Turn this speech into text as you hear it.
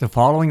The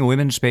following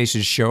Women's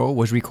Spaces show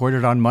was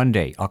recorded on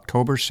Monday,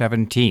 October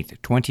 17th,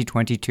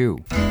 2022.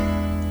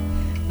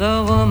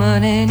 The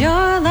woman in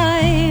your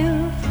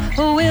life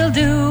who will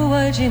do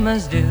what she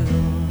must do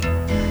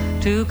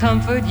to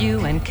comfort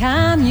you and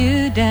calm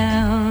you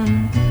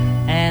down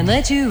and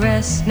let you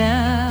rest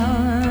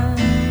now.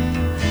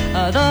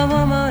 The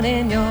woman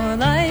in your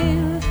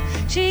life,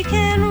 she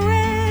can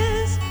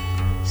rest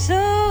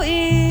so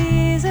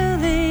easily.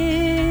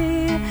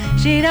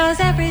 She knows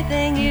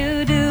everything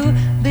you do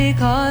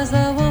because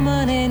the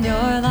woman in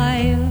your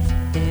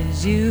life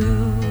is you.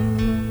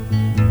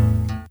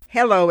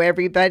 Hello,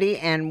 everybody,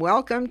 and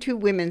welcome to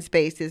Women's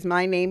Spaces.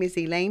 My name is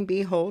Elaine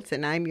B. Holtz,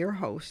 and I'm your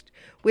host.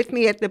 With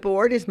me at the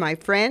board is my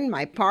friend,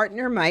 my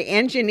partner, my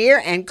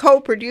engineer, and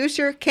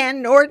co-producer,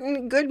 Ken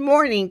Norton. Good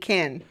morning,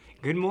 Ken.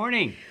 Good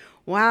morning.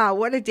 Wow,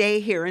 what a day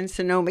here in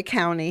Sonoma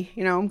County.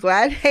 You know, I'm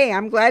glad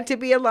to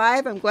be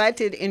alive. I'm glad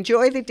to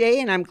enjoy the day,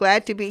 and I'm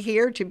glad to be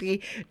here to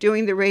be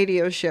doing the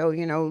radio show.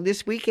 You know,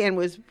 this weekend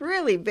was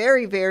really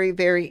very, very,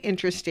 very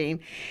interesting.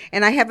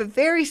 And I have a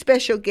very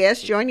special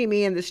guest joining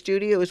me in the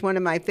studio is one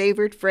of my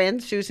favorite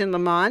friends, Susan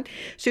Lamont.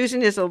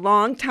 Susan is a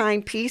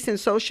longtime peace and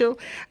social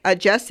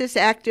justice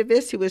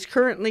activist who is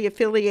currently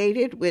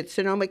affiliated with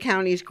Sonoma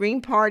County's Green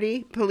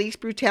Party, Police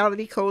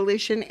Brutality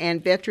Coalition,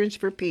 and Veterans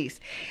for Peace.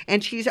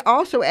 And she's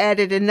also added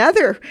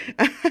another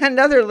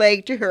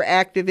leg to her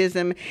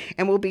activism,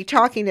 and we'll be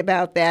talking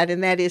about that,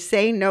 and that is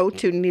Say No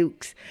to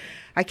Nukes.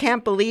 I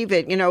can't believe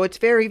it. You know, it's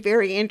very,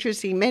 very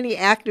interesting. Many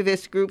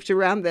activist groups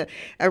around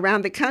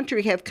the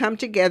country have come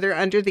together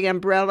under the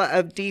umbrella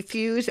of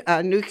Defuse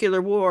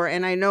Nuclear War.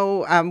 And I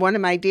know one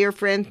of my dear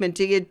friends,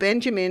 Medea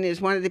Benjamin,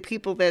 is one of the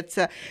people that's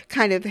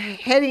kind of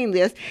heading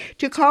this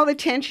to call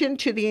attention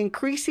to the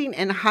increasing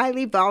and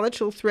highly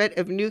volatile threat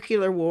of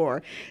nuclear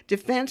war.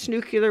 Defense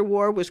Nuclear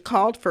War was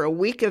called for a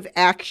week of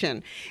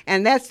action.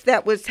 And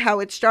that was how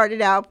it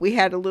started out. We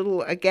had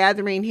a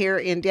gathering here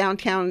in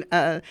downtown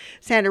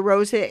Santa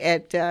Rosa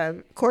at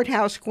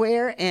Courthouse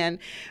Square, and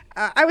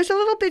I was a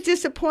little bit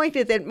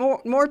disappointed that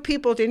more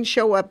people didn't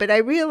show up, but I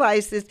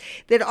realized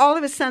that all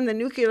of a sudden the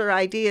nuclear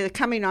idea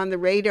coming on the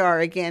radar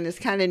again is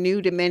kind of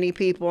new to many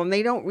people, and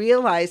they don't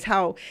realize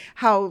how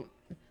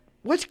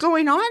what's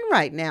going on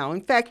right now.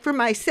 In fact, for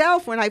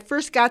myself, when I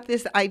first got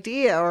this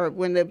idea, or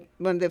when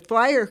the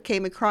flyer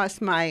came across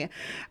my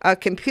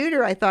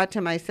computer, I thought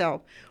to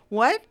myself,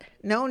 what?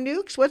 No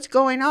nukes? What's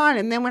going on?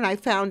 And then when I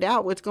found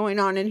out what's going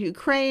on in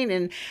Ukraine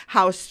and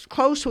how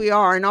close we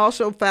are, and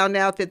also found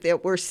out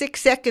that we're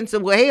 6 seconds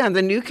away on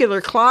the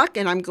nuclear clock,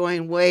 and I'm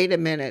going, wait a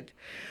minute.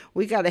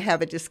 We got to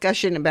have a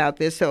discussion about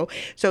this. So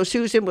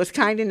Susan was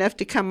kind enough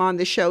to come on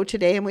the show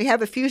today, and we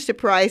have a few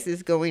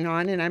surprises going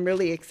on, and I'm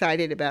really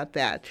excited about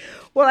that.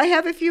 Well, I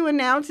have a few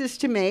announcements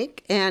to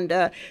make, and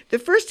the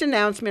first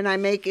announcement I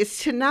make is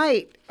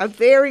tonight. A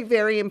very,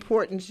 very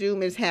important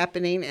Zoom is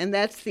happening, and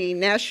that's the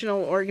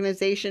National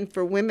Organization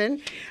for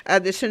Women,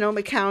 the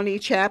Sonoma County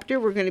chapter.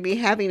 We're going to be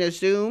having a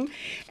Zoom,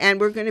 and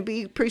we're going to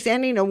be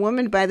presenting a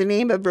woman by the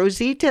name of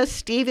Rosita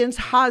Stevens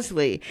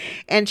Hosley,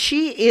 and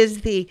she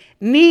is the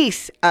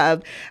niece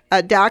of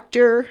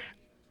Dr.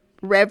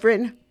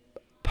 Reverend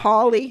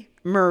Pauli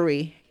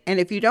Murray. And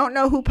if you don't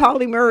know who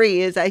Pauli Murray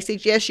is, I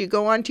suggest you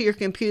go onto your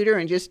computer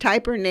and just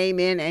type her name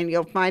in, and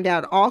you'll find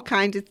out all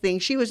kinds of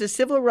things. She was a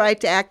civil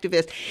rights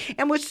activist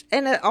and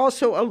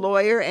also a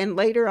lawyer, and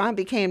later on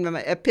became an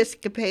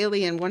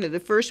Episcopalian, one of the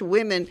first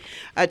women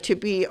to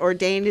be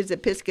ordained as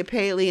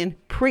Episcopalian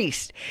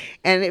priest.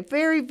 And a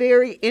very,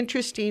 very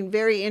interesting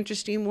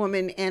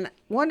woman, and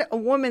a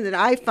woman that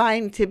I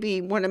find to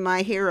be one of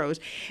my heroes.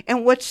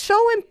 And what's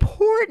so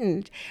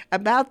important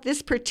about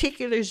this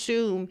particular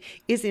Zoom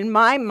is, in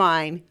my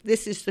mind,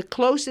 this is the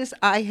closest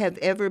I have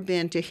ever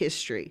been to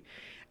history.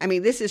 I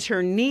mean, this is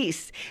her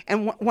niece.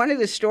 And one of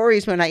the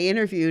stories when I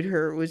interviewed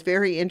her was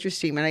very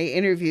interesting. When I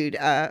interviewed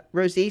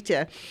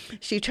Rosita,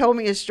 she told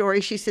me a story.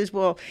 She says,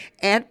 well,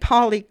 Aunt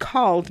Polly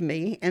called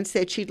me and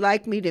said she'd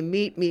like me to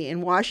meet me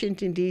in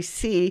Washington,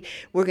 D.C.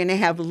 We're going to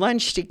have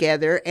lunch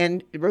together.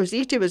 And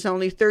Rosita was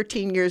only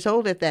 13 years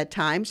old at that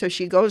time. So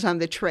she goes on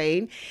the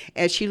train,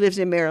 and she lives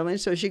in Maryland.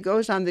 So she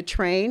goes on the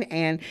train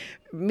and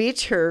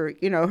meets her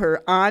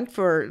aunt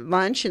for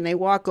lunch, and they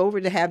walk over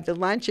to have the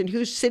lunch, and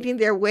who's sitting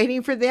there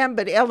waiting for them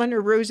but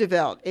Eleanor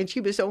Roosevelt, and she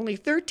was only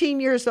 13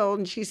 years old,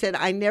 and she said,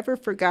 I never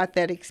forgot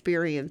that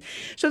experience.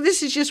 So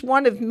this is just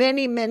one of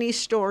many, many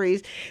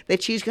stories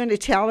that she's going to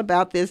tell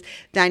about this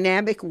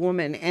dynamic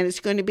woman, and it's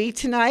going to be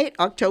tonight,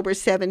 October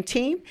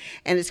 17th,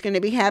 and it's going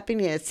to be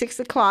happening at 6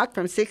 o'clock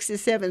from 6 to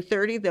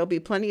 7:30. There'll be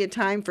plenty of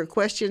time for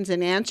questions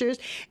and answers,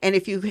 and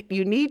if you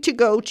need to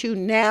go to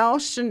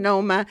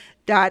nowsonoma.org.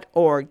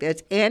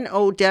 That's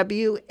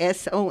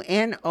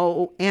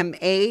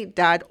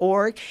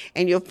NOWSONOMA.org,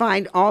 and you'll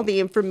find all the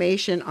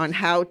information on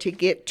how to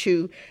get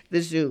to the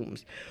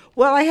Zooms.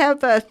 Well, I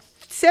have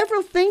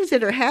several things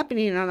that are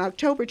happening on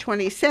October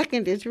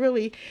 22nd. It's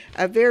really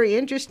very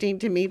interesting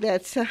to me.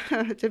 It's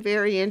a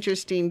very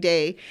interesting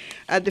day.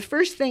 The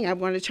first thing I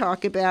want to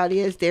talk about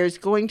is there's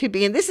going to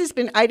be, and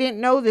I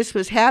didn't know this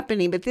was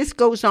happening, but this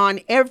goes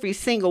on every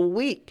single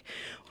week.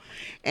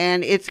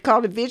 And it's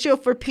called A Vigil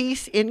for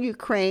Peace in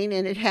Ukraine,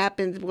 and it's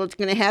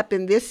going to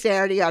happen this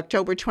Saturday,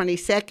 October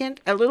 22nd.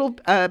 A little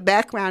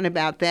background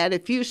about that. A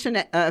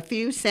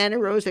few Santa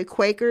Rosa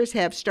Quakers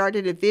have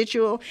started a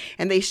vigil,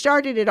 and they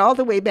started it all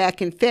the way back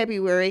in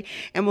February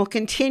and will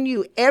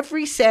continue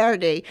every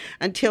Saturday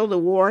until the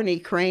war in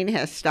Ukraine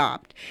has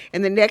stopped.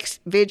 And the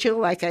next vigil,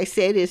 like I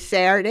said, is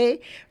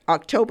Saturday,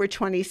 October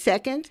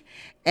 22nd.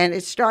 And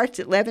it starts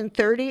at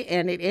 11:30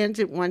 and it ends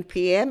at 1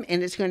 p.m.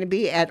 And it's going to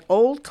be at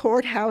Old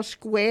Courthouse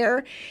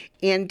Square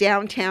in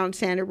downtown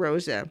Santa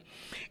Rosa.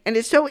 And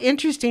it's so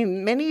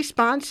interesting.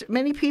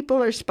 Many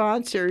people are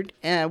sponsored.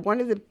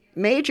 One of the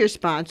major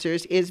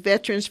sponsors is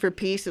Veterans for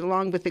Peace,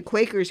 along with the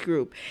Quakers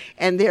group.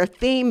 And their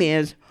theme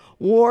is,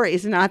 war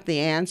is not the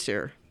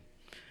answer.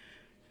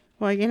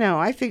 Well,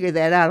 I figured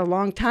that out a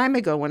long time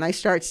ago when I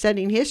started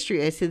studying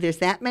history. I said, there's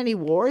that many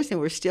wars and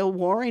we're still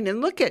warring.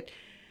 And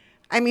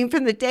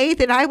from the day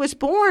that I was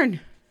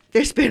born,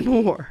 there's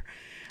been war.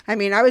 I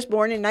was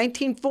born in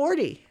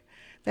 1940.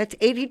 That's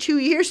 82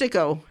 years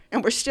ago,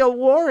 and we're still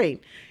warring.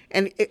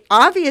 And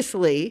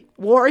obviously,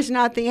 war is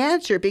not the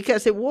answer,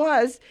 because it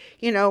was,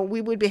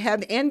 we would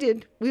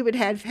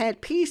have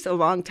had peace a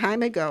long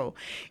time ago.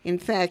 In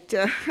fact,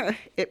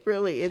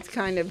 it's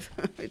kind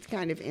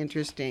of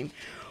interesting.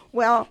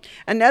 Well,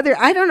 I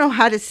don't know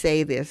how to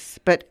say this,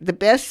 but the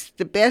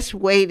best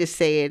way to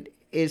say it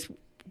is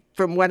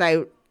from what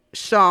I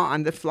saw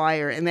on the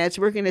flyer, and that's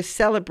we're going to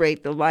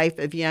celebrate the life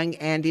of young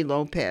Andy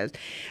Lopez.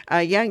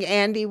 Young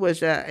Andy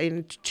was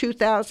in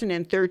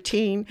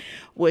 2013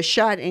 was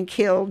shot and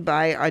killed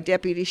by our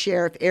Deputy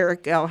Sheriff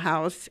Eric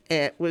Gelhaus.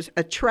 It was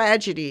a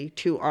tragedy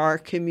to our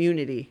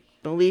community.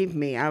 Believe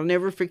me, I'll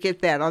never forget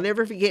that. I'll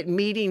never forget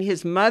meeting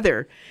his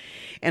mother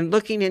and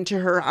looking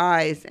into her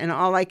eyes, and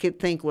all I could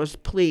think was,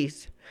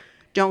 please,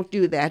 don't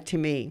do that to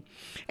me.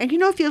 And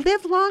if you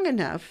live long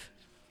enough,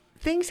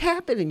 things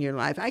happen in your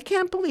life. I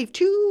can't believe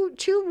two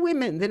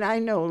women that I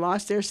know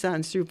lost their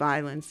sons through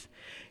violence.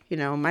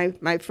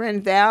 My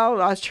friend Val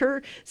lost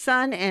her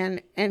son,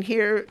 and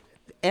here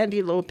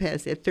Andy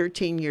Lopez at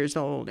 13 years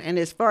old. And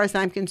as far as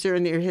I'm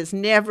concerned, there has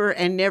never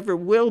and never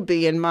will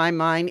be, in my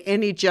mind,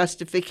 any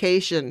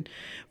justification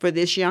for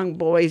this young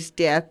boy's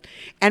death.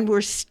 And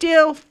we're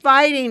still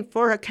fighting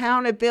for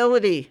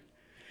accountability.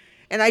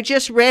 And I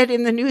just read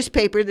in the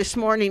newspaper this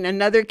morning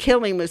another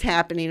killing was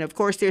happening. Of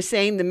course, they're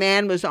saying the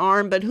man was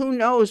armed, but who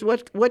knows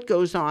what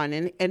goes on.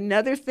 And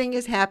another thing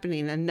is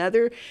happening,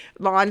 another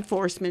law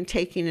enforcement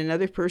taking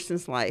another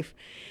person's life.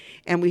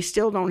 And we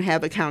still don't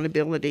have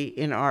accountability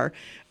in our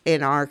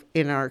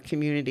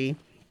community.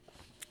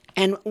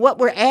 And what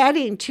we're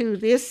adding to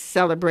this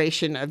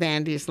celebration of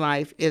Andy's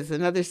life is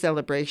another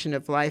celebration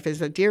of life.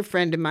 Is a dear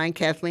friend of mine,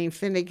 Kathleen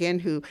Finnegan,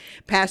 who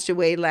passed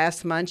away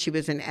last month. She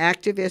was an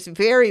activist,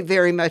 very,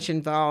 very much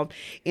involved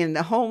in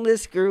the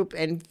homeless group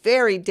and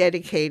very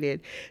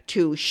dedicated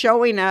to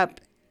showing up,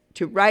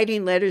 to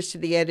writing letters to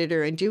the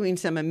editor and doing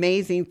some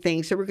amazing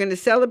things. So we're going to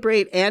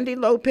celebrate Andy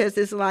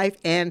Lopez's life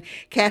and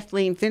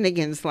Kathleen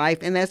Finnegan's life.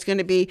 And that's going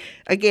to be,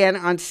 again,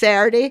 on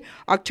Saturday,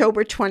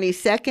 October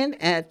 22nd.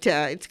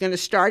 It's going to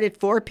start at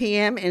 4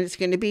 p.m. and it's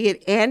going to be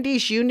at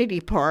Andy's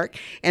Unity Park.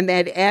 And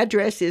that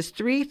address is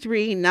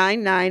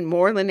 3399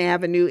 Moreland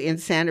Avenue in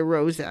Santa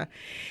Rosa.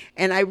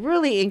 And I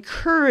really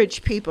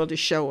encourage people to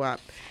show up.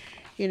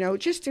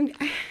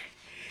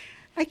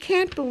 I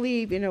can't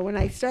believe, when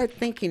I start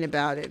thinking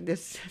about it,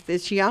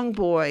 this young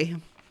boy,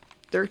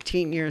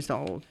 13 years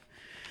old,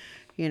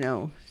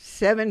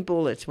 7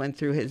 bullets went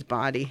through his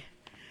body,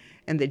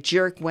 and the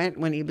jerk went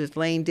when he was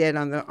laying dead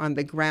on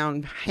the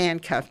ground,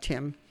 handcuffed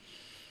him.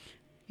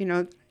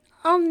 There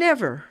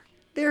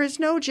is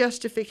no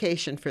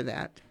justification for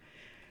that.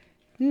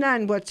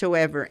 None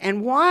whatsoever.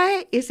 And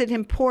why is it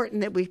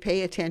important that we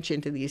pay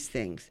attention to these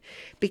things?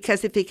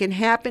 Because if it can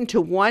happen to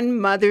one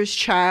mother's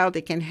child,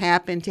 it can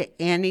happen to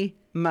any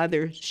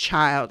mother's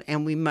child,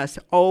 and we must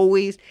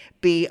always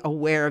be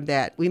aware of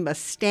that. We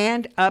must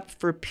stand up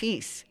for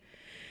peace.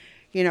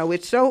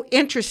 It's so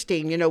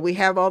interesting. We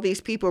have all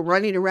these people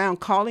running around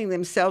calling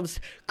themselves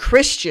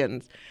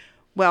Christians.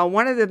 Well,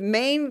 one of the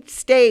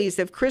mainstays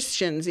of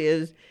Christians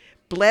is,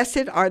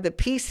 blessed are the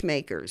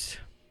peacemakers.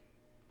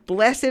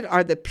 Blessed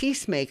are the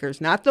peacemakers,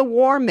 not the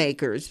war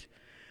makers.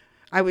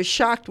 I was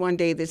shocked one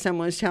day that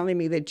someone was telling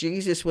me that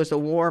Jesus was a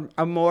war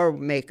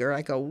maker.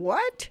 I go,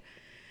 what?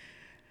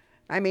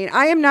 I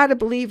am not a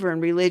believer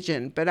in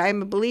religion, but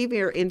I'm a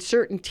believer in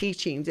certain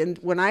teachings. And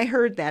when I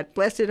heard that,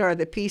 blessed are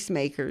the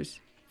peacemakers,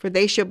 for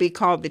they shall be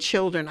called the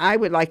children, I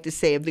would like to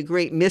say, of the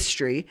great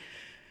mystery.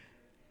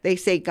 They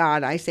say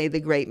God, I say the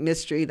great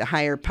mystery, the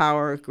higher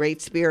power,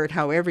 great spirit,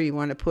 however you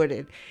want to put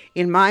it.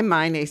 In my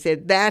mind, they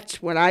said,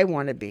 that's what I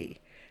want to be.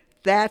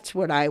 That's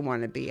what I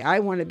want to be. I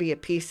want to be a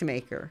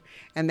peacemaker.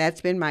 And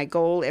that's been my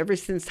goal ever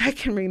since I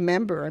can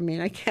remember.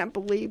 I can't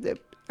believe that.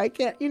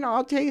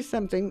 I'll tell you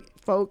something,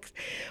 folks.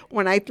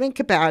 When I think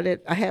about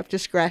it, I have to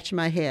scratch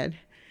my head.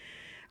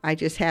 I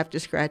just have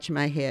to scratch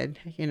my head.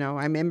 I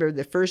remember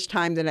the first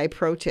time that I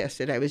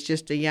protested, I was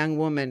just a young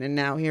woman, and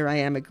now here I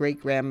am, a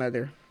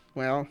great-grandmother.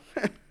 Well,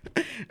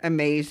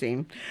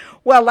 Amazing.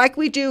 Well, like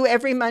we do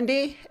every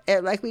Monday,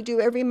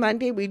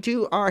 we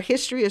do our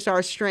history is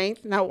our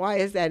strength. Now, why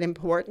is that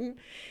important?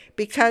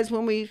 Because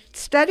when we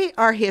study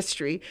our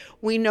history,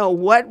 we know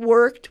what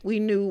worked, we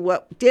knew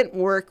what didn't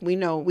work, we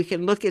know we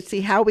can look and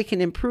see how we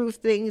can improve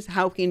things,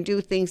 how we can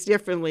do things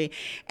differently.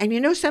 And you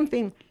know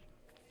something?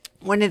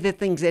 One of the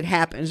things that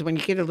happens when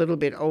you get a little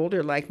bit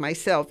older, like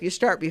myself, you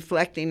start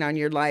reflecting on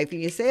your life and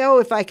you say, oh,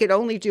 if I could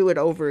only do it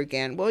over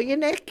again. Well, you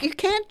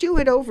can't do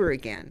it over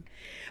again.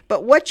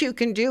 But what you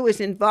can do is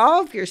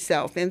involve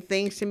yourself in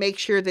things to make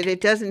sure that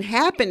it doesn't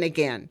happen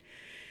again.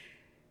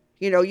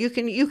 You know, you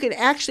can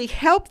actually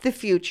help the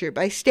future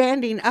by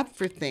standing up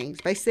for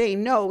things, by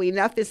saying, no,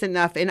 enough is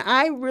enough. And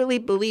I really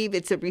believe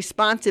it's a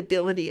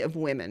responsibility of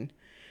women.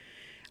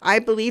 I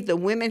believe the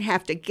women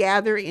have to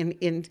gather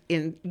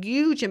in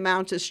huge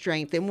amounts of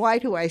strength. And why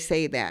do I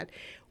say that?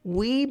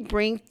 We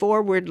bring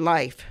forward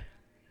life.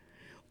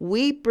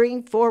 We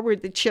bring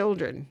forward the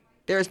children.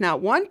 There's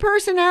not one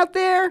person out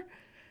there,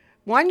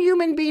 one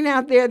human being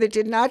out there that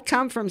did not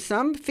come from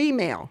some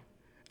female,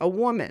 a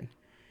woman.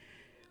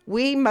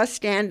 We must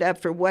stand up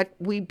for what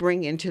we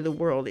bring into the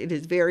world. It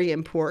is very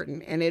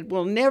important, and it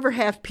will never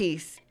have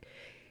peace.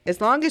 As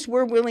long as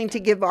we're willing to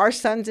give our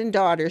sons and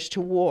daughters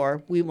to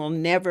war, we will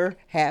never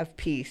have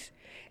peace.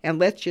 And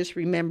let's just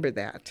remember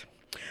that.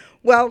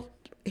 Well,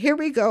 here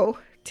we go.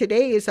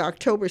 Today is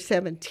October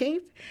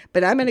 17th,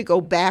 but I'm going to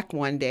go back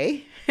one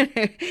day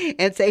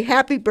and say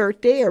happy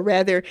birthday, or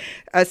rather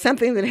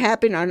something that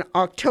happened on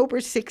October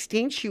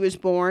 16th. She was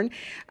born.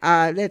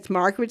 That's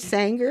Margaret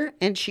Sanger,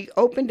 and she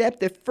opened up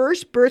the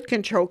first birth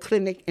control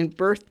clinic in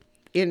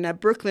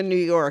Brooklyn, New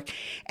York.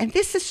 And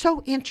this is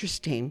so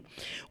interesting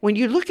when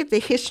you look at the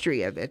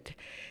history of it.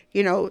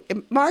 You know,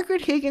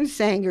 Margaret Higgins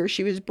Sanger,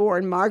 she was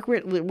born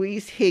Margaret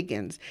Louise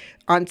Higgins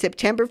on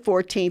September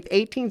 14th,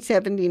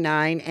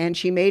 1879, and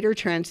she made her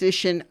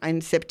transition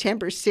on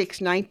September 6,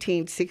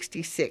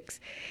 1966.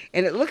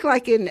 And it looked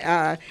like in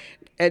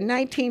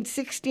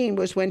 1916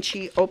 was when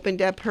she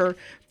opened up her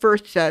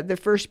the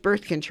first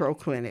birth control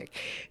clinic.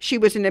 She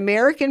was an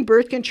American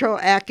birth control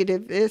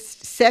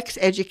activist, sex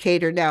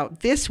educator. Now,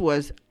 this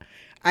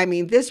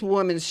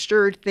woman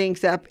stirred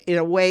things up in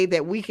a way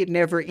that we could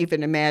never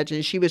even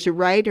imagine. She was a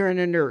writer and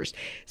a nurse.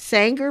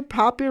 Sanger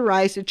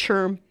popularized the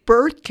term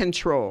birth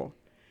control.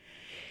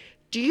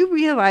 Do you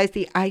realize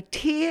the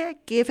idea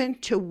given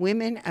to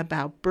women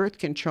about birth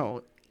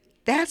control?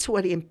 That's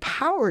what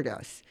empowered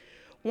us.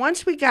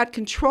 Once we got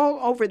control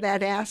over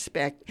that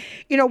aspect,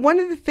 you know, one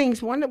of the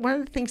things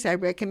I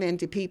recommend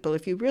to people,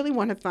 if you really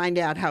want to find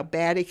out how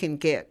bad it can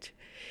get,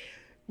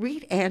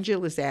 read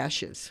Angela's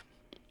Ashes.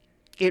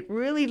 It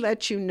really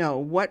lets you know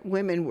what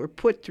women were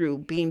put through,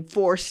 being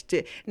forced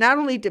to, not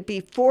only to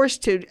be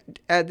forced to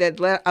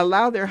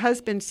allow their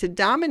husbands to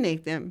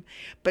dominate them,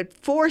 but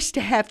forced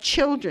to have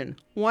children,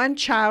 one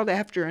child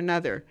after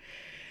another.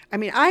 I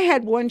mean, I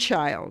had one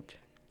child,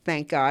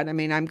 thank God. I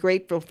mean, I'm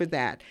grateful for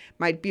that.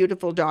 My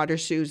beautiful daughter,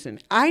 Susan.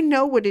 I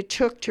know what it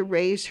took to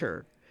raise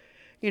her.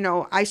 You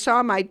know, I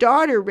saw my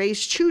daughter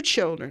raise 2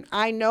 children.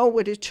 I know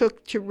what it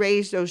took to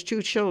raise those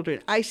 2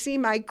 children. I see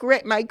my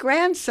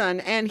grandson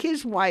and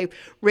his wife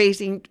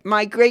raising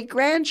my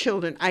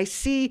great-grandchildren. I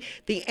see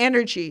the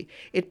energy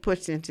it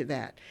puts into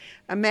that.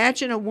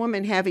 Imagine a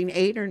woman having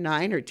 8 or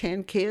 9 or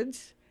 10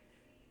 kids,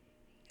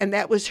 and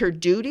that was her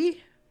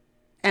duty,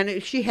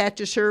 and she had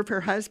to serve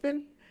her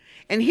husband.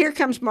 And here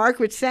comes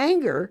Margaret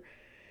Sanger,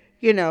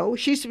 you know,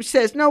 she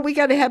says, no, we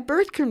got to have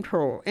birth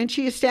control. And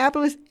she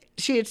established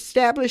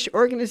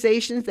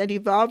organizations that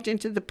evolved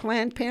into the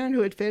Planned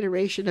Parenthood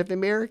Federation of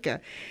America.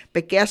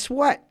 But guess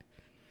what?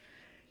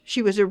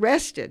 She was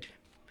arrested.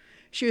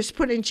 She was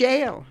put in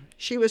jail.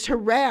 She was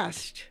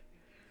harassed.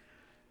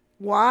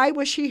 Why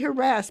was she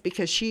harassed?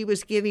 Because she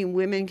was giving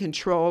women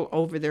control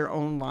over their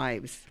own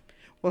lives.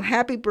 Well,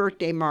 happy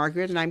birthday,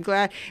 Margaret, and I'm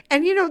glad.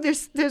 And, you know,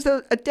 there's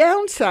a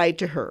downside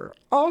to her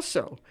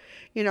also.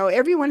 You know,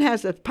 everyone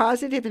has a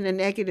positive and a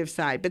negative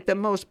side, but the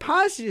most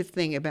positive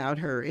thing about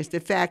her is the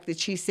fact that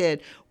she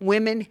said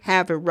women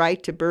have a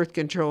right to birth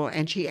control,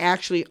 and she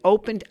actually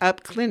opened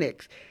up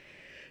clinics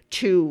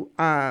to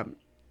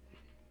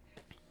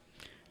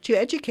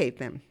educate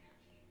them.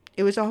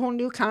 It was a whole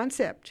new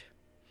concept.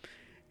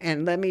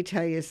 And let me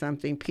tell you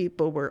something,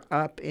 people were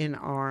up in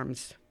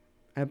arms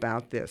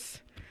about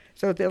this.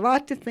 So there's a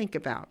lot to think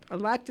about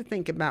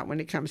when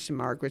it comes to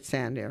Margaret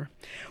Sanger.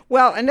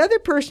 Well, another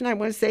person I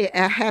want to say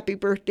a happy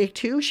birthday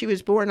to, she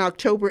was born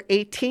October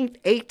 18th,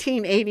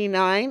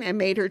 1889, and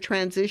made her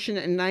transition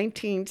in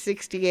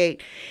 1968.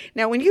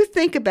 Now, when you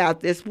think about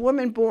this,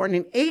 woman born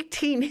in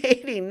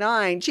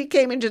 1889, she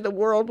came into the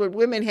world where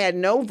women had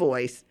no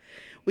voice.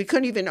 We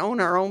couldn't even own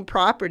our own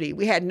property.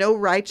 We had no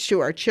rights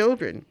to our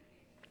children.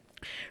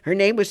 Her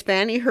name was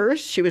Fannie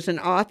Hurst. She was an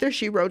author.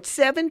 She wrote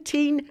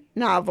 17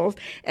 novels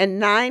and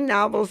 9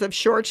 novels of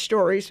short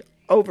stories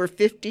over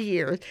 50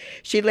 years.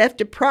 She left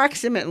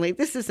approximately,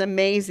 this is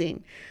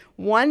amazing,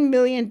 $1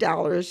 million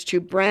to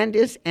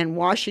Brandeis and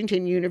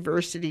Washington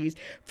universities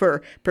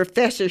for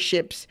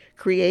professorships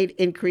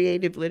in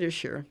creative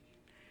literature.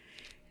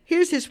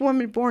 Here's this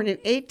woman born in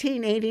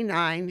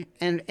 1889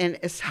 and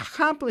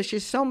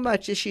accomplishes so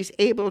much that she's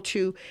able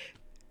to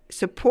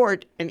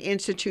support an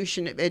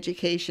institution of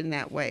education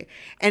that way.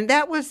 And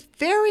that was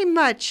very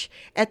much,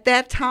 at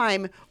that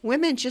time,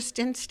 women just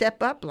didn't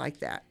step up like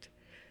that.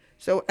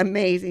 So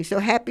amazing. So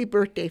happy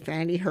birthday,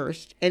 Fannie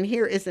Hurst. And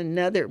here is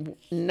another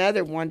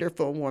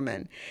wonderful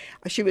woman.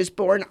 She was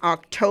born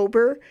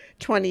October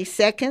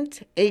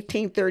 22nd,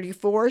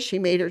 1834. She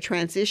made her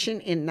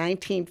transition in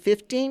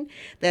 1915.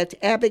 That's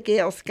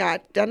Abigail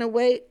Scott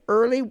Duniway,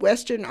 early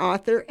Western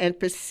author and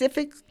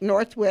Pacific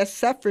Northwest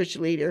suffrage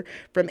leader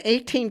from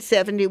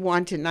 1871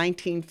 to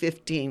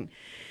 1915.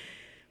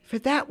 For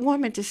that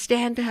woman to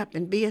stand up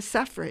and be a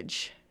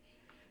suffrage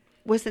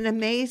was an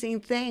amazing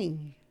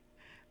thing.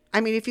 I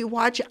mean, if you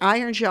watch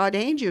Iron Jawed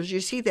Angels, you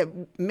see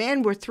that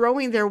men were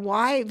throwing their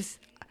wives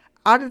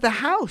out of the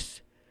house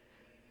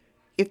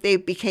if they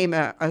became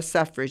a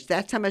suffrage.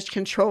 That's how much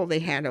control they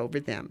had over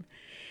them.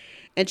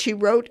 And she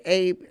wrote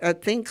a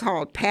thing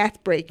called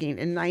Path Breaking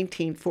in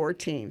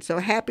 1914. So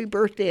happy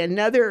birthday,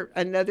 another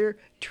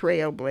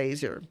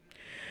trailblazer.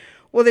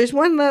 Well, there's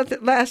one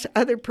last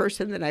other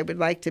person that I would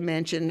like to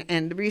mention,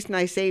 and the reason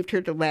I saved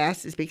her to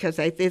last is because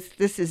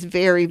this is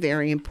very,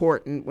 very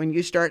important when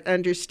you start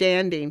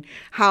understanding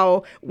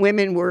how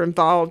women were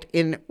involved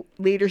in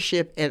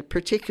leadership, and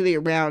particularly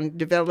around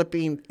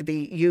developing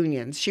the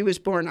unions. She was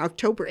born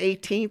October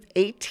 18th,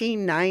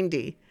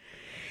 1890.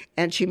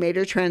 And she made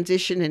her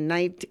transition in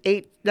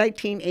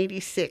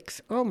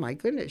 1986. Oh, my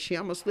goodness, she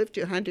almost lived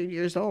to 100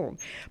 years old.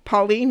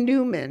 Pauline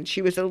Newman,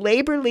 she was a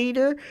labor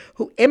leader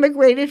who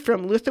immigrated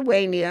from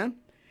Lithuania,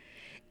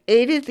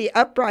 aided the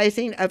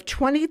uprising of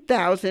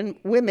 20,000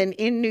 women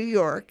in New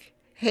York,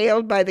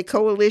 hailed by the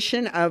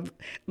Coalition of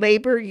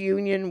Labor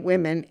Union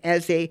Women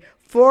as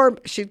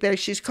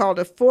she's called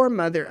a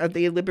foremother of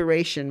the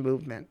liberation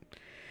movement.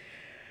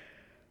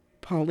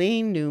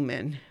 Pauline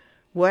Newman,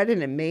 what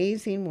an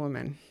amazing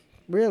woman.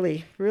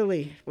 Really,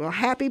 really. Well,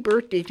 happy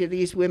birthday to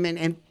these women,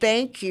 and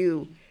thank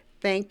you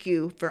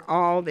for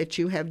all that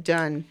you have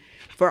done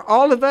for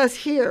all of us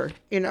here,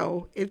 in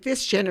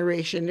this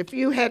generation. If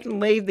you hadn't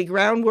laid the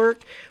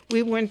groundwork,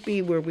 we wouldn't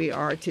be where we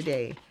are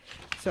today.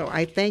 So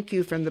I thank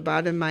you from the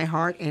bottom of my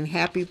heart, and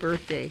happy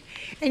birthday.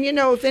 And,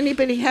 if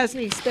anybody has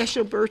any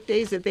special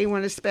birthdays that they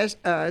want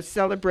to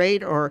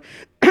celebrate or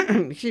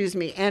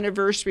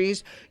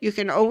anniversaries, you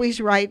can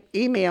always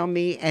email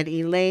me at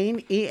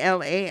Elaine,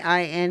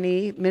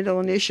 Elaine, middle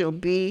initial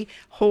B,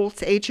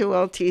 Holtz,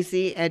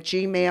 HOLTZ,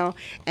 @gmail,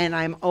 and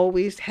I'm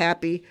always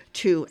happy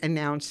to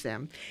announce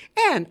them.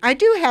 And I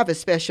do have a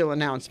special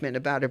announcement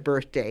about a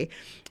birthday.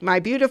 My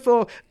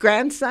beautiful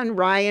grandson,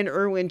 Ryan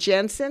Irwin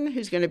Jensen,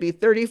 who's going to be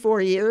 34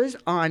 years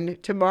on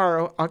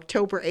tomorrow,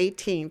 October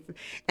 18th.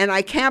 And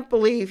I can't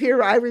believe,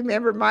 here I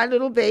remember my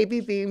little baby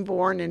being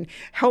born and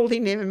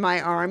holding him in my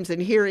arms,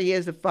 and here he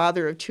is, the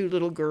father of 2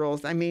 little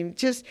girls. I mean,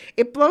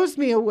 it blows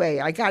me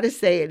away. I got to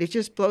say it. It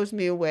just blows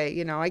me away.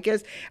 I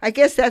guess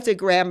that's a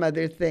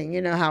grandmother thing.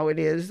 You know how it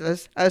is.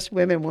 Us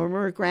women, when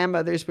we're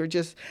grandmothers, we're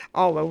just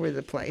all over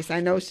the place. I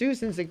know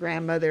Susan's a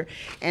grandmother,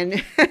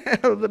 and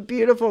the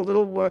beautiful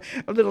little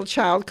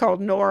child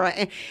called Nora.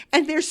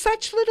 And they're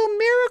such little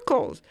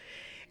miracles.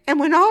 And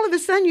when all of a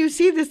sudden you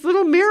see this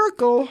little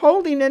miracle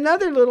holding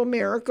another little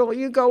miracle,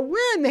 you go,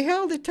 where in the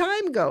hell did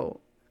time go?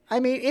 I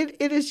mean,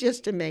 it is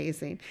just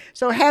amazing.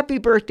 So happy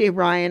birthday,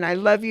 Ryan. I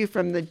love you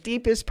from the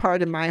deepest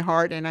part of my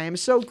heart, and I am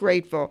so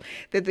grateful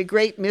that the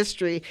great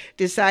mystery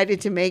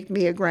decided to make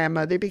me a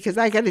grandmother, because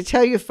I got to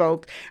tell you,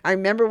 folk, I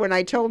remember when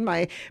I told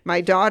my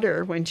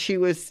daughter when she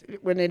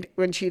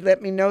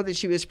let me know that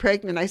she was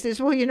pregnant, I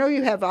says, well,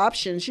 you have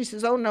options. She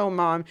says, oh, no,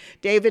 Mom,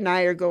 Dave and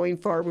I are going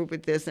forward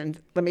with this, and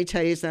let me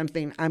tell you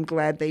something, I'm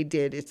glad they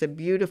did. It's a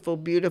beautiful,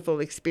 beautiful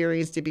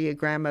experience to be a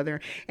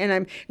grandmother.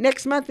 And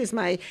next month is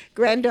my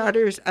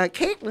granddaughter's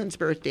Caitlin's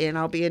birthday, and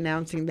I'll be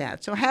announcing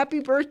that. So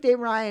happy birthday,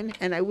 Ryan,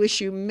 and I wish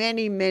you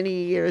many,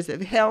 many years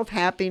of health,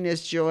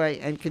 happiness, joy,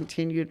 and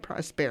continued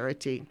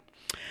prosperity.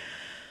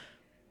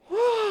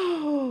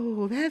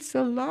 Whoa, that's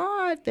a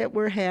lot that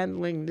we're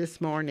handling this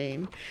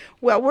morning.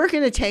 Well, we're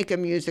going to take a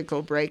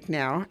musical break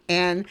now,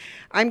 and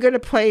I'm going to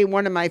play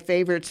one of my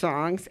favorite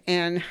songs,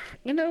 and,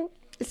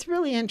 it's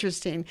really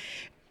interesting.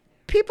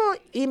 People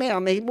email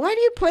me, why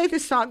do you play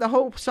this song, the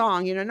whole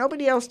song?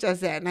 Nobody else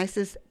does that. And I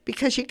says,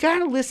 because you got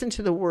to listen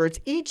to the words.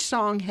 Each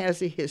song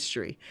has a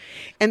history.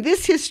 And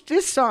this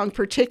song,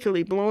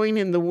 particularly, Blowing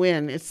in the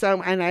Wind, it's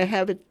sung, and I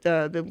have it,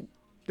 that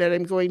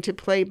I'm going to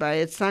play by,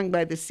 it's sung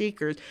by the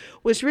Seekers,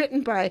 was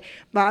written by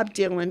Bob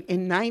Dylan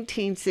in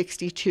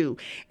 1962.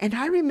 And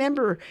I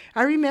remember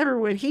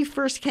when he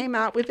first came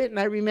out with it, and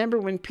I remember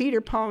when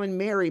Peter, Paul, and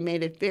Mary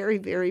made it very,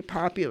 very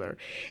popular.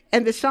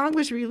 And the song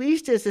was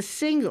released as a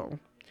single.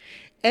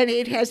 And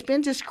it has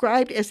been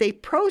described as a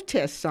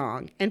protest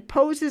song and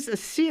poses a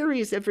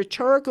series of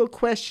rhetorical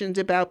questions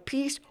about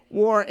peace,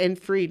 war, and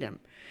freedom.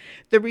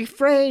 The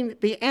refrain,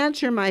 the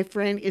answer, my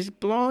friend, is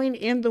blowing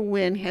in the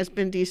wind, has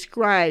been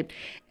described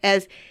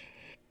as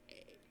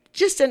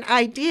just an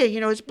idea,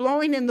 it's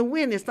blowing in the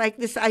wind. It's like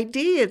this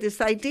idea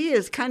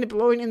is kind of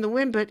blowing in the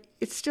wind, but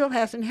it still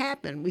hasn't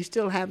happened. We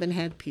still haven't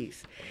had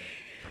peace.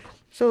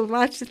 So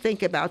lots to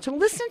think about. So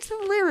listen to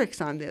the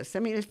lyrics on this. I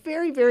mean, it's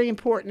very, very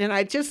important. And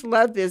I just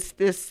love this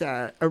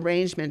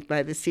arrangement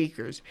by the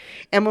Seekers.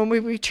 And when we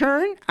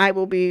return, I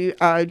will be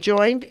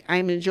joined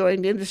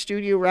in the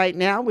studio right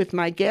now with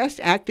my guest,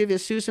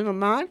 activist Susan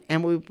Lamont.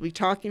 And we'll be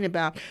talking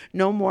about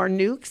no more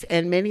nukes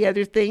and many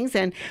other things.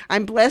 And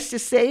I'm blessed to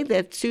say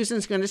that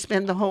Susan's going to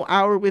spend the whole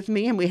hour with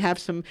me. And we have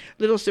some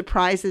little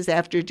surprises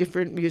after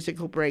different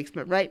musical breaks.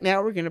 But right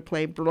now, we're going to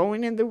play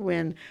Blowing in the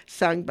Wind,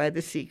 sung by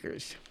the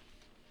Seekers.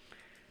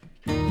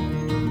 How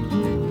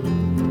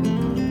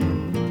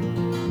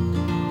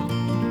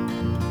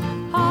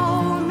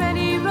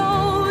many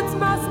roads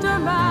must a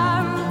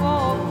man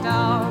walk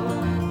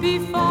down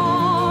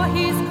before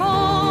he's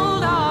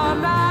called a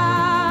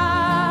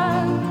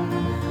man?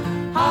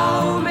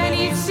 How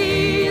many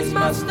seas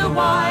must the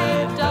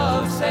white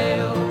dove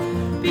sail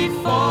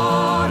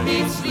before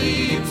he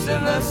sleeps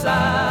in the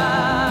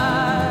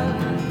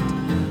sand?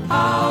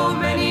 How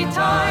many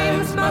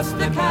times must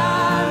the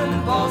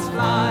cannonballs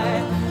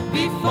fly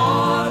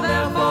before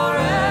they're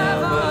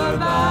forever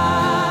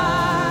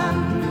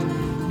banned?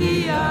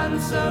 The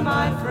answer,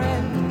 my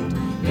friend,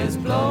 is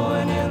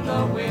blowing in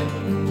the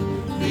wind.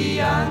 The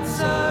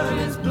answer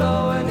is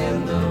blowing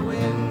in the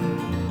wind.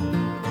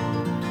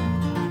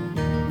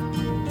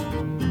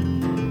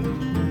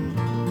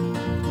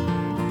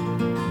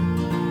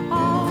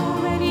 How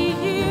many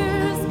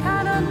years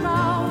can a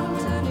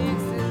mountain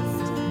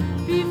exist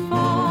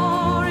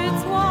before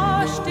it's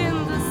washed in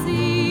the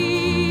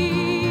sea?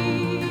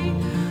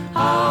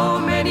 How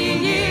many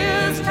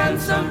years can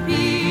some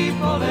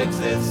people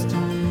exist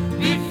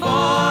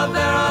before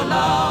they're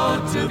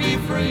allowed to be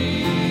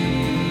free?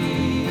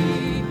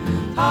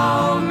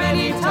 How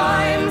many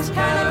times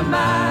can a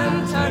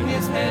man turn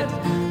his head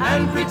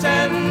and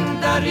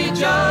pretend that he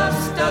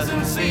just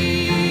doesn't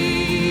see?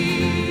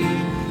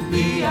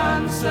 The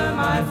answer,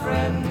 my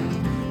friend,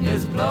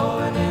 is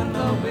blowing in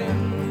the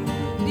wind.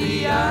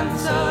 The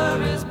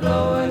answer is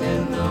blowing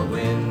in the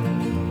wind.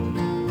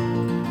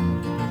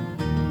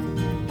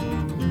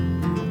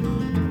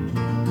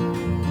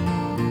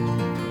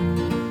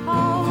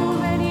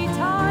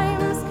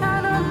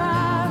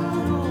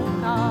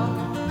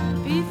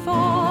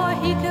 Before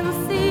he can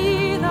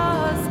see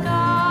the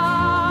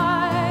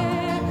sky,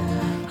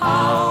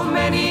 how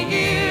many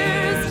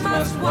years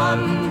must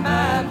one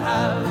man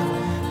have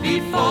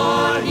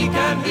before he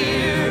can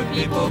hear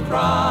people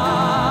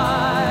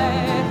cry?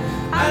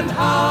 And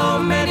how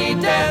many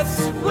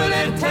deaths will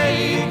it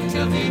take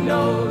till he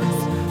knows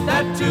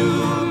that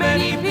too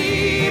many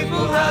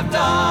people have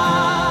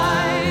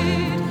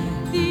died?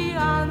 The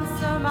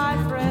answer, my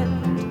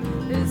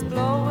friend, is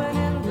blowing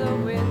in the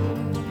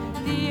wind.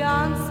 The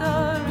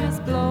answer is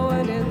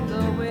blowing in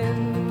the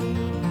wind.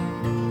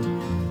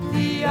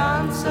 The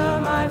answer,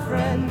 my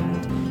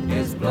friend,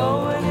 is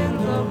blowing in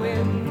the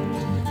wind.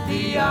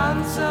 The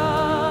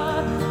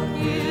answer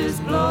is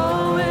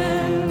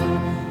blowing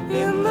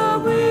in the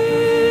wind.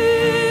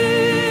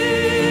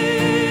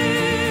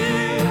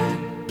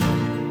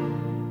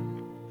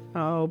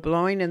 Oh,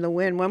 blowing in the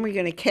wind. When are we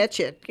going to catch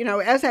it?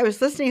 As I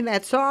was listening to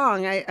that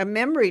song, a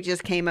memory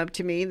just came up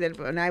to me that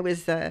when I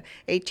was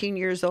 18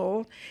 years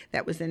old,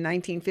 that was in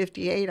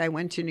 1958, I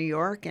went to New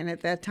York. And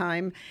at that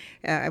time,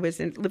 I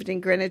lived in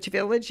Greenwich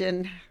Village,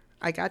 and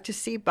I got to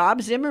see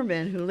Bob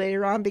Zimmerman, who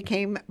later on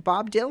became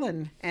Bob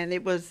Dylan. And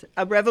it was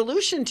a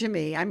revolution to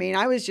me. I mean,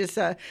 I was just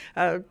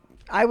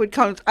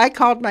I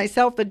called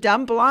myself a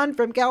dumb blonde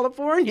from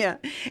California.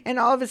 And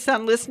all of a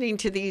sudden, listening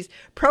to these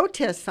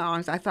protest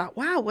songs, I thought,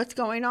 wow, what's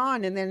going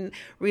on? And then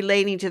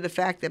relating to the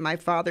fact that my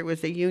father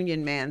was a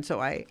union man, so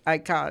I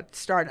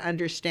started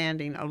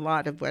understanding a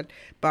lot of what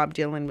Bob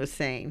Dylan was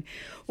saying.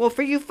 Well,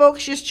 for you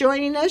folks just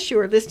joining us, you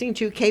are listening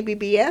to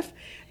KBBF.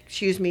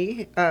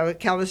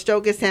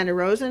 Calistoga, Santa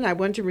Rosa. And I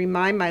want to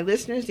remind my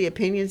listeners the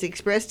opinions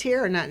expressed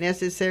here are not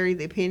necessarily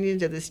the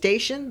opinions of the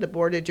station, the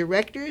board of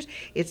directors,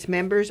 its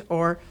members,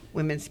 or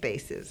Women's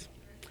Spaces.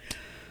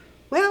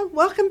 Well,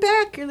 welcome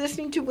back. You're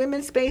listening to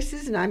Women's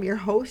Spaces, and I'm your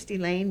host,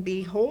 Elaine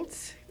B.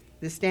 Holtz.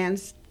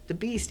 The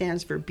B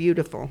stands for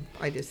beautiful,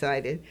 I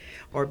decided,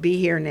 or be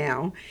here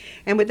now.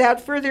 And without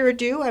further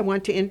ado, I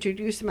want to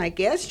introduce my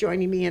guest.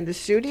 Joining me in the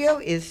studio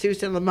is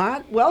Susan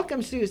Lamont.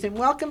 Welcome, Susan.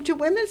 Welcome to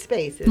Women's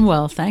Spaces.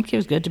 Well, thank you.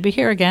 It's good to be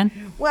here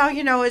again. Well,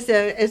 as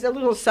a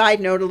little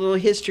side note, a little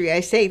history, I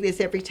say this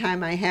every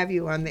time I have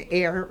you on the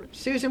air.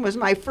 Susan was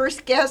my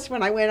first guest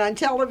when I went on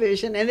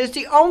television, and it's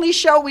the only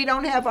show we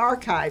don't have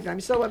archived.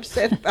 I'm so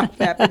upset about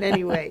that, but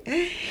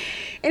anyway.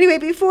 Anyway,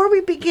 before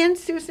we begin,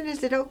 Susan,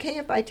 is it okay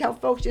if I tell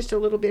folks just a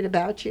little bit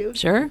about you?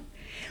 Sure.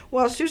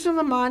 Well, Susan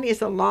Lamont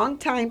is a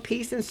longtime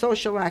peace and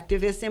social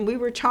activist, and we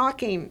were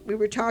talking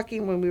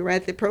when we were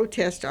at the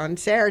protest on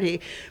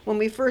Saturday when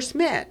we first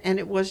met, and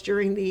it was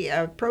during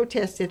the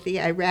protest at the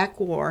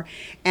Iraq War,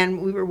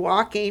 and we were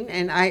walking,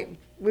 and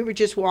we were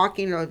just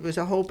walking, or it was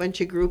a whole bunch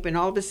of group, and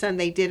all of a sudden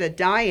they did a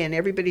die-in.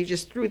 Everybody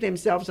just threw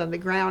themselves on the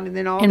ground, and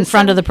then all in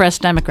front of the Press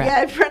Democrat.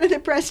 Yeah, in front of the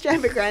Press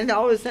Democrat, and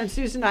all of a sudden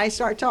Susan and I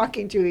start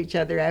talking to each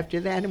other after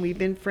that, and we've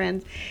been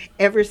friends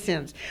ever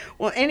since.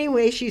 Well,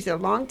 anyway, she's a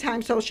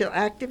longtime social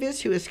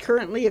activist who is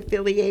currently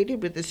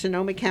affiliated with the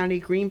Sonoma County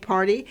Green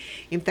Party.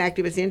 In fact,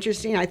 it was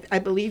interesting. I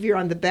believe you're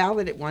on the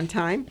ballot at one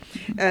time.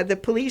 The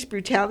Police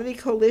Brutality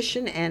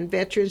Coalition and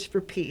Veterans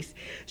for Peace.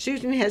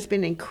 Susan has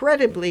been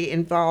incredibly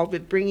involved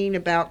with bringing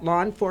about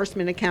law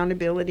enforcement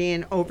accountability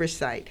and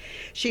oversight.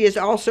 She is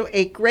also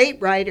a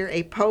great writer,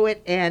 a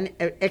poet, and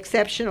an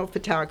exceptional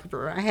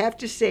photographer. I have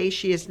to say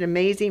she is an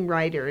amazing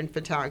writer and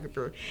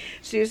photographer.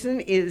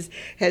 Susan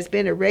has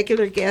been a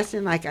regular guest,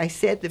 and like I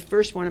said,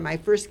 one of my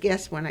first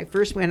guests when I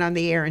first went on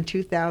the air in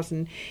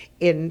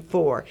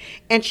 2004.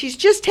 And she's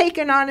just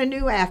taken on a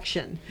new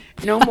action.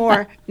 No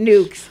more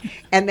nukes.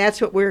 And that's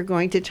what we're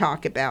going to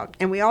talk about.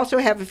 And we also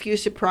have a few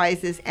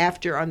surprises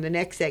after on the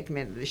next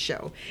segment of the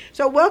show.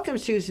 So welcome,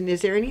 Susan.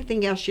 Is there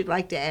anything else you'd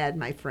like to add,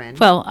 my friend?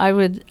 Well, I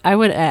would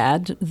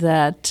add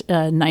that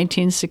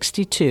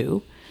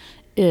 1962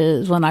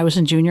 is when I was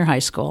in junior high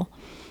school,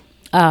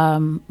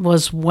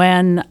 was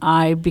when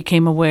I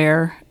became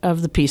aware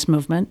of the peace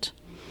movement.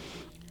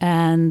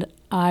 And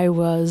I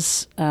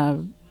was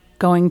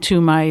going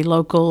to my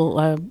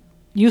local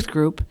youth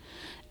group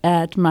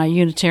at my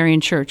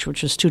Unitarian church,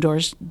 which was 2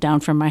 doors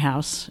down from my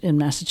house in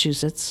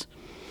Massachusetts.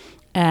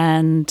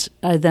 And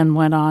I then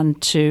went on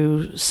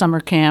to summer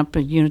camp,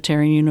 a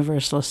Unitarian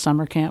Universalist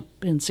summer camp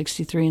in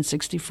 63 and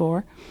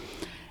 64.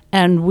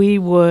 And we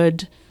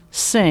would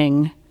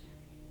sing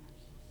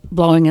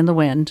Blowing in the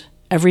Wind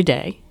every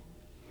day.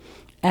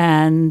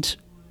 And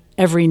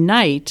every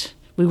night,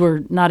 we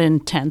were not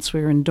in tents,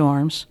 we were in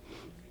dorms.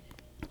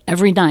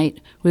 Every night,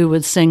 we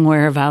would sing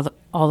Where Have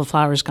All the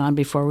Flowers Gone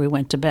before we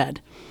went to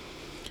bed.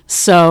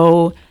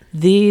 So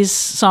these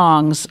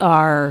songs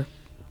are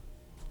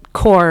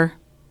core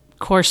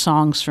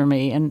songs for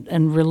me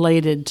and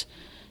related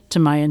to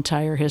my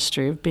entire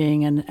history of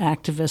being an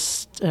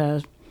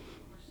activist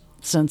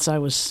since I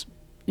was,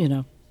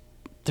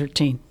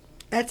 13.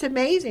 That's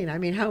amazing. I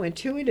mean, how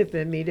intuitive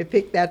of me to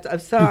pick that a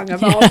song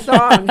of all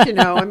songs,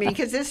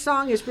 because this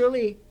has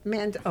really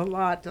meant a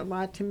lot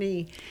to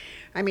me.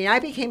 I mean, I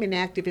became an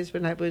activist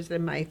when I was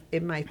in my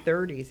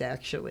 30s,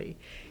 actually.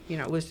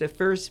 It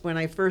was when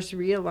I first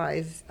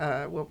realized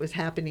what was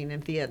happening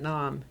in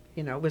Vietnam.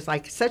 It was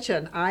like such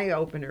an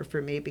eye-opener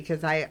for me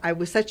because I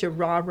was such a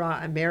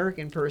rah-rah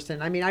American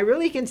person. I mean, I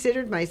really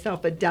considered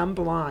myself a dumb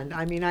blonde.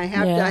 I mean, I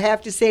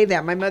have to say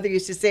that. My mother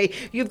used to say,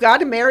 "You've got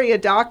to marry a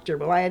doctor."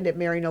 Well, I ended up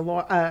marrying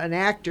an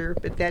actor,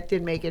 but that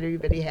didn't make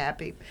everybody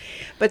happy.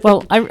 But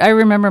I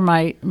remember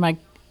my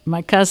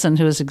cousin,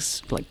 who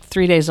was like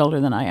 3 days older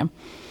than I am,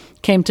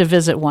 came to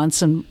visit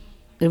once, and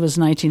it was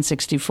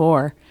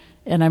 1964.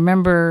 And I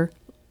remember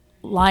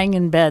lying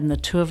in bed and the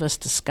two of us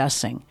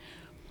discussing,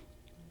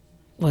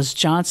 was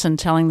Johnson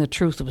telling the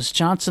truth? Was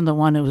Johnson the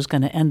one who was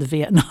going to end the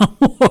Vietnam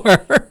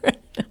War?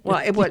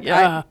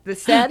 Well, the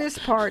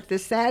saddest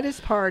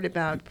part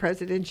about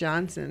President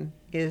Johnson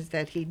is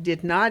that he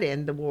did not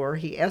end the war.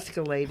 He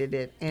escalated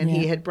it, and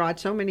he had brought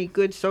so many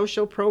good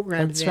social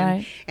programs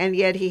in, and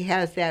yet he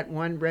has that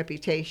one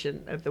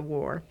reputation of the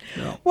war.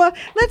 Yeah. Well,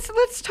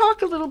 let's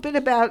talk a little bit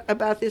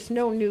about this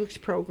No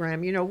Nukes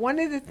program. One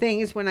of the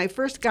things when I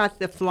first got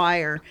the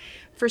flyer,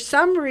 for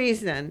some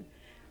reason,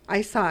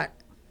 I thought,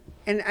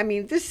 and I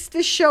mean, this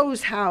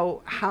shows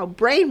how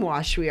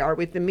brainwashed we are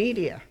with the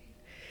media.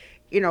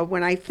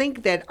 When I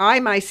think that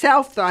I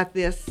myself thought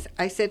this,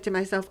 I said to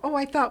myself, oh,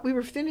 I thought we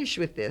were finished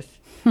with this.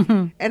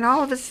 And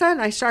all of a sudden,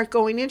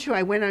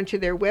 I went onto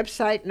their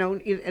website,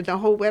 the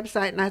whole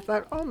website, and I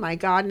thought, oh, my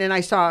God. And then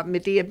I saw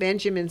Medea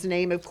Benjamin's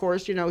name, of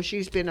course.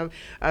 She's been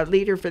a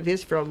leader for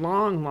this for a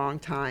long, long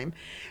time.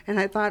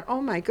 And I thought,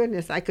 oh, my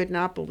goodness, I could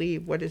not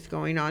believe what is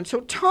going on. So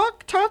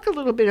talk a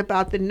little bit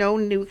about the No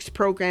Nukes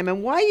program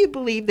and why you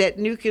believe that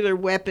nuclear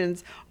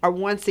weapons are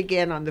once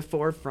again on the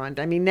forefront.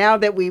 I mean, now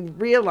that we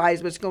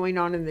realize what's going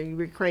on in the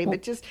Ukraine,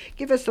 but just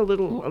give us a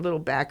little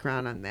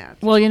background on that.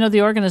 Well,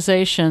 the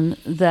organization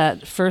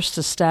that first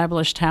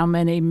established how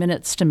many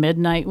minutes to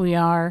midnight we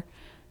are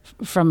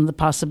from the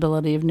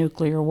possibility of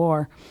nuclear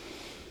war,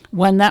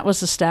 when that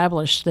was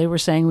established, they were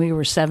saying we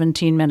were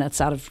 17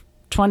 minutes out of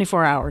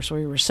 24 hours.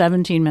 We were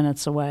 17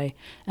 minutes away,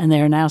 and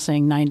they are now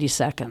saying 90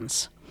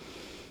 seconds.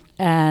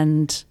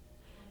 And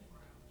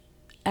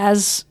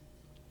as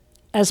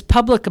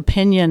public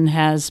opinion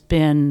has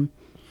been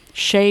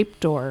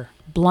shaped or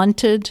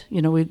blunted,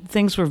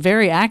 things were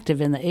very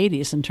active in the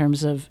 80s in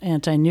terms of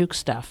anti-nuke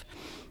stuff.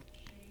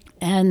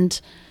 And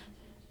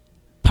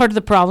part of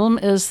the problem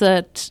is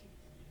that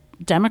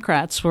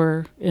Democrats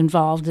were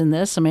involved in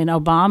this. I mean,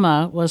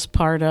 Obama was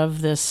part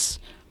of this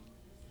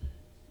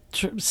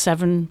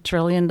 $7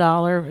 trillion,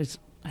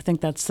 I think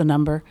that's the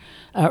number,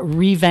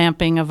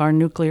 revamping of our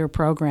nuclear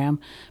program.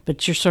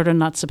 But you're sort of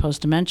not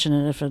supposed to mention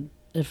it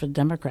if a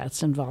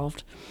Democrat's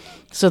involved.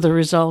 So the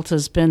result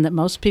has been that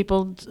most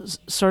people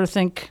sort of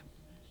think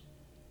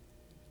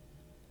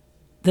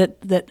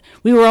that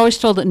we were always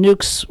told that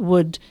nukes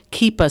would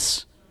keep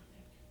us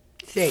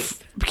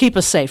Safe.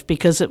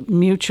 because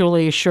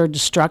mutually assured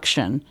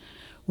destruction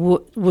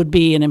would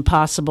be an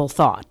impossible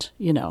thought,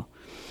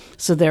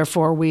 So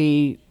therefore,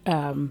 we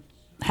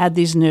had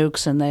these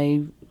nukes, and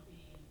they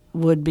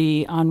would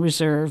be on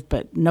reserve,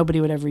 but nobody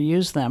would ever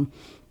use them.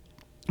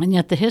 And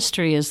yet the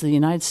history is the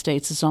United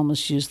States has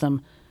almost used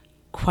them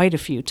quite a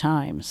few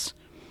times.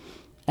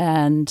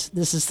 And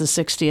this is the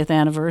 60th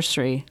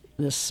anniversary,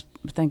 I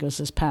think it was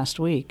this past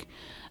week,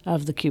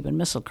 of the Cuban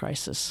Missile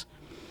Crisis.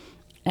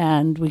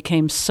 And we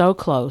came so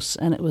close,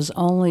 and it was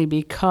only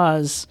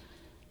because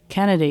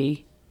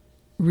Kennedy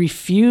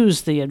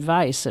refused the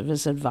advice of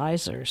his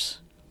advisors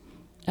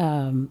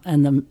and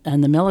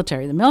the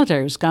military. The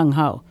military was gung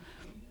ho.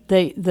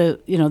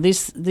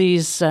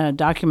 These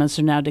documents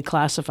are now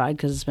declassified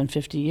because it's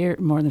been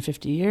more than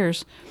 50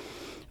 years.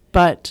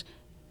 But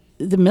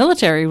the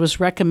military was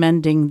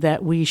recommending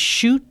that we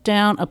shoot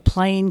down a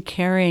plane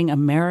carrying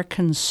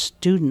American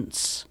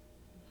students,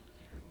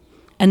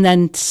 and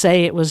then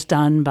say it was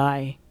done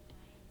by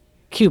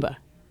Cuba.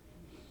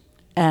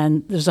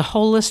 And there's a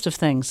whole list of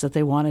things that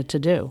they wanted to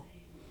do.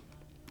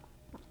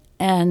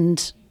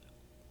 And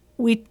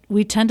we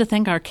tend to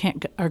think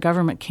our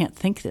government can't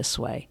think this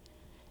way.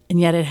 And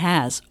yet it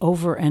has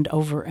over and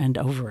over and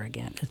over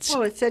again. It's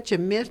such a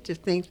myth to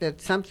think that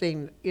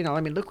something,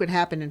 look what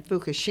happened in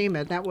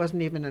Fukushima. That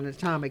wasn't even an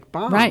atomic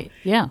bomb. Right,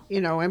 yeah.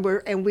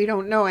 And we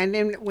don't know. And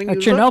then when you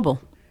Chernobyl.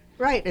 Look,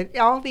 right, and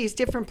all these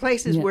different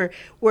places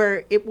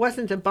where it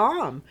wasn't a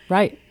bomb.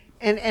 Right.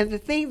 And the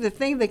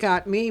thing that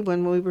got me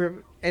when we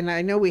were, and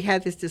I know we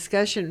had this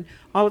discussion,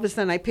 all of a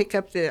sudden I pick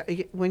up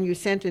when you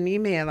sent an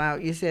email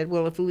out, you said,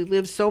 well, if we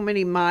live so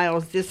many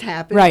miles, this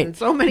happens, right. and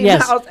so many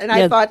yes. miles. And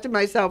I thought to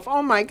myself,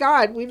 oh my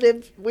God, we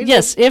live.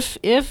 Yes, if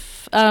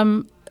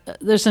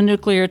there's a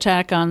nuclear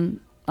attack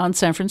on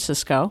San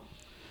Francisco,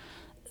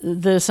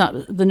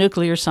 the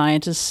nuclear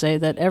scientists say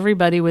that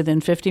everybody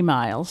within 50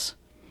 miles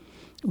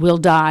will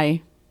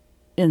die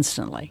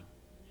instantly.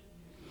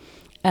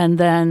 And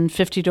then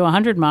 50 to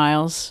 100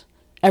 miles,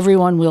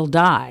 everyone will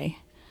die,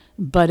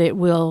 but it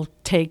will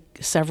take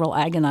several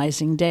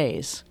agonizing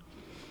days.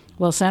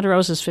 Well, Santa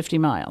Rosa is 50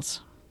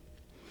 miles.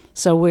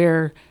 So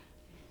we're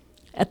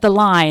at the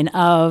line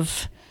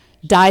of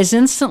dies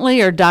instantly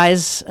or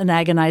dies an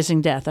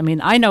agonizing death. I mean,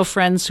 I know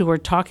friends who are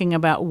talking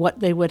about what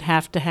they would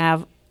have to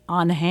have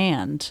on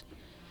hand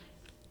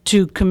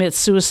to commit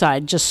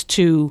suicide just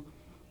to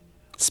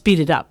speed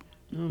it up,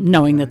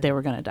 knowing that they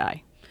were going to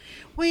die.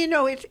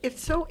 Well,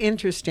 it's so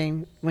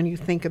interesting when you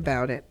think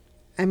about it.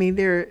 I mean,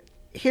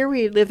 here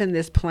we live in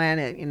this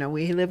planet.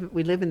 We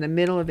live in the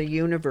middle of the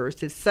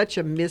universe. It's such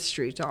a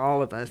mystery to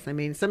all of us. I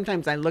mean,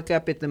 sometimes I look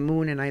up at the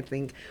moon and I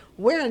think,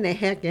 where in the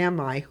heck am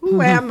I?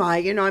 Who am I?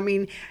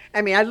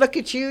 I look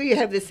at you. You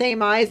have the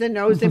same eyes and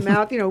nose and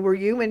mouth. We're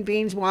human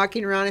beings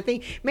walking around. I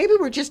think maybe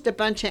we're just a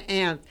bunch of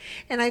ants.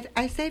 And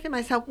I say to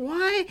myself,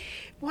 why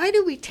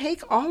do we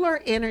take all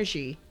our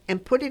energy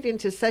and put it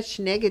into such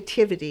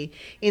negativity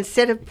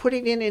instead of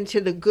putting it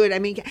into the good? I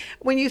mean,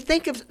 when you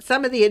think of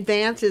some of the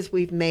advances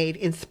we've made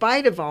in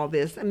spite of all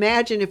this,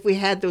 imagine if we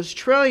had those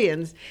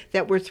trillions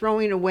that we're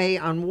throwing away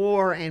on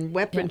war and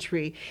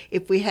weaponry,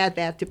 if we had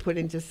that to put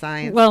into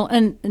science. Well,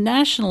 and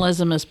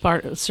nationalism is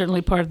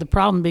certainly part of the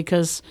problem,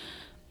 because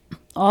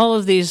all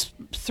of these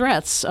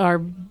threats are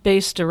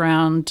based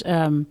around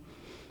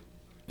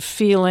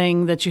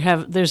feeling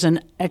that there's an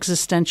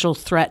existential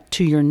threat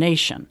to your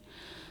nation.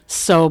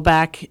 So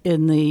back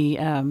in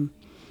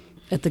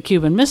at the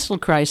Cuban Missile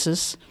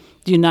Crisis,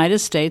 the United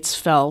States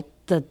felt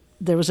that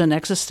there was an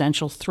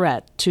existential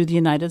threat to the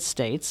United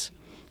States.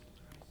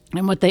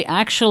 And what they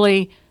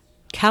actually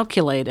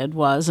calculated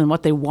was, and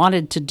what they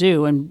wanted to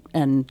do,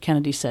 and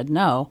Kennedy said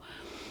no,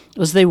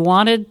 was they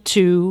wanted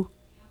to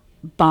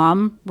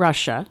bomb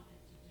Russia,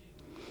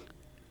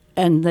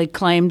 and they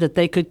claimed that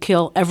they could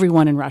kill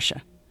everyone in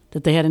Russia,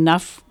 that they had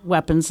enough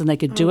weapons and they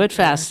could do it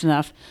fast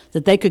enough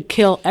that they could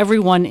kill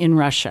everyone in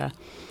Russia.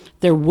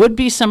 There would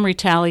be some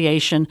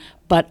retaliation,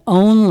 but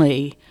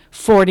only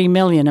 40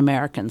 million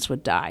Americans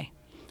would die.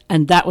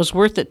 And that was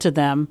worth it to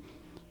them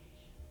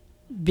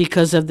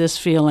because of this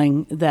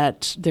feeling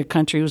that their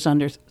country was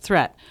under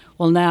threat.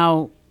 Well,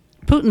 now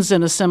Putin's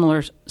in a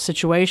similar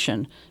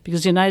situation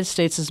because the United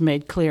States has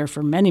made clear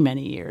for many,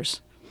 many years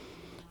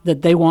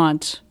that they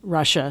want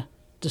Russia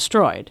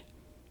destroyed.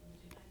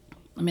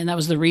 I mean, that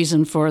was the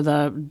reason for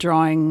the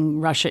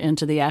drawing Russia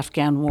into the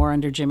Afghan war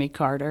under Jimmy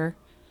Carter,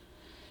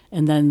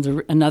 and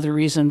then another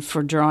reason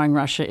for drawing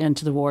Russia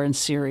into the war in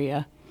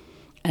Syria,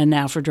 and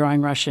now for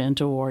drawing Russia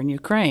into war in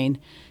Ukraine,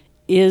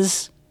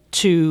 is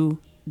to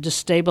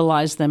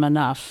destabilize them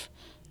enough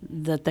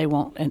that they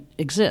won't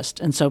exist.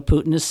 And so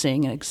Putin is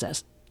seeing an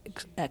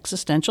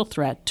existential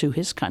threat to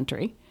his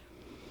country,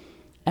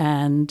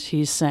 and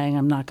he's saying,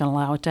 I'm not going to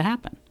allow it to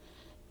happen.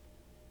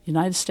 The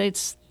United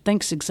States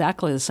thinks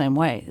exactly the same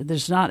way.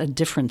 There's not a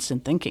difference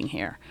in thinking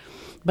here.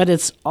 But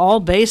it's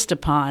all based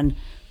upon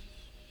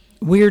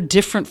we're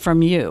different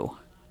from you.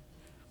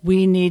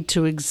 We need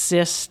to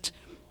exist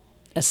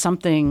as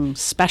something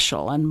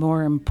special and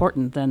more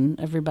important than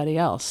everybody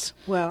else.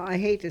 Well, I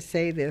hate to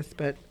say this,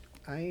 but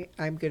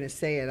I'm going to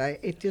say it.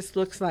 It just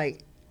looks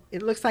like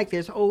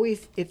there's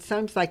always. It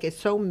sounds like it's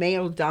so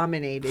male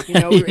dominated. You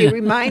know, it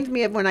reminds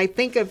me of when I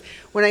think of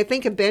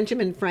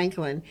Benjamin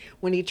Franklin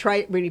when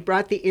he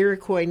brought the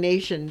Iroquois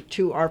nation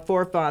to our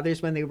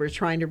forefathers when they were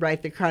trying to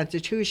write the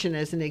Constitution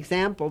as an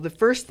example. The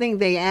first thing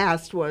they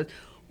asked was,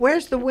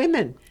 where's the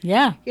women?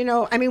 Yeah. You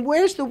know, I mean,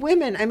 where's the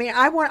women? I mean,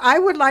 I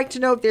would like to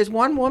know if there's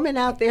one woman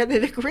out there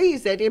that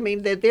agrees that, I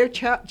mean, that their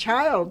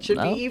child should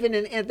be even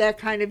in that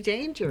kind of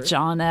danger.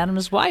 John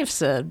Adams' wife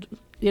said,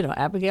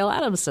 Abigail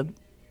Adams said,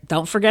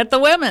 don't forget the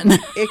women.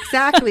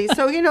 Exactly.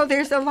 So,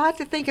 there's a lot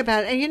to think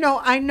about. And,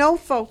 I know,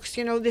 folks,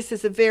 this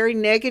is a very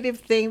negative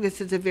thing.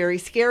 This is a very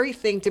scary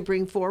thing to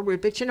bring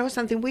forward. But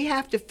something, we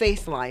have to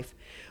face life.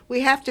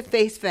 We have to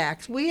face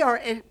facts. We are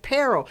in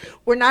peril.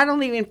 We're not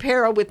only in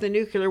peril with the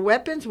nuclear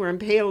weapons, we're in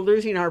peril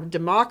losing our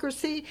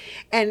democracy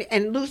and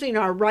losing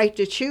our right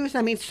to choose.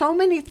 I mean, so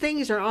many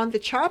things are on the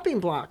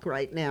chopping block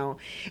right now,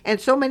 and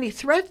so many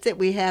threats that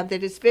we have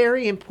that it's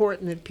very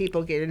important that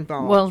people get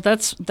involved. Well,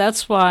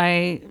 that's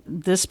why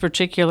this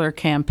particular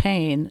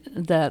campaign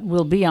that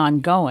will be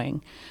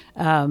ongoing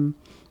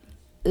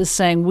is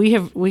saying we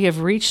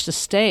have reached a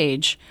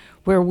stage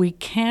where we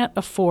can't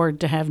afford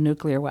to have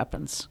nuclear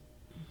weapons.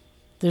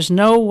 There's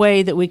no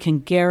way that we can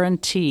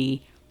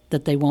guarantee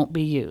that they won't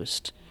be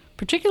used,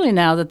 particularly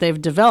now that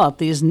they've developed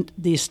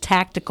these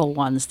tactical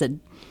ones that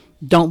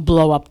don't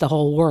blow up the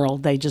whole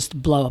world. They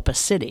just blow up a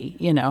city,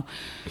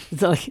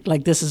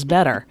 like this is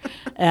better.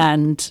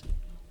 And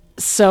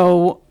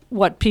so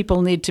what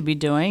people need to be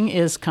doing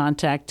is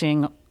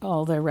contacting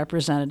all their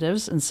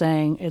representatives and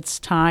saying it's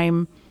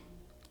time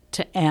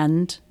to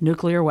end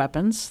nuclear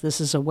weapons. This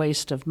is a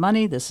waste of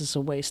money. This is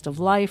a waste of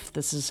life.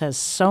 Has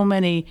so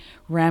many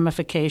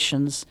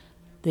ramifications.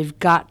 They've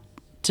got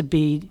to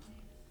be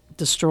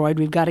destroyed.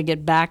 We've got to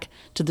get back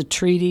to the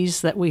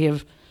treaties that we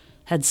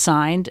had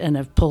signed and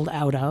have pulled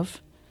out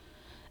of.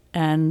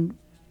 And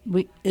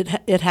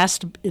it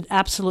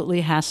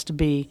absolutely has to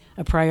be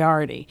a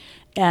priority.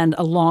 And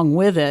along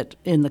with it,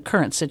 in the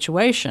current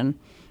situation,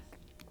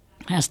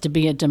 has to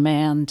be a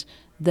demand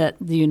that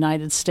the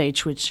United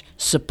States, which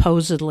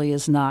supposedly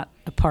is not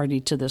a party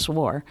to this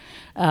war,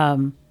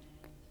 get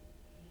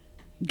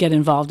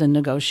involved in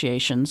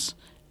negotiations,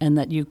 and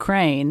that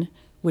Ukraine,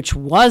 which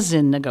was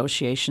in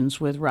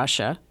negotiations with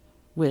Russia,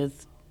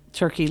 with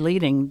Turkey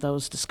leading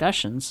those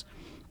discussions,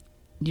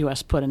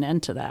 U.S. put an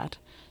end to that.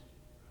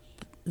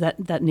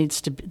 That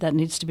needs to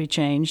be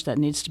changed. That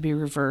needs to be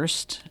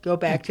reversed. Go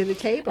back to the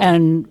table.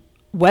 And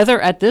whether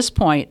at this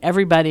point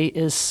everybody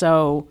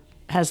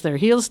has their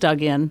heels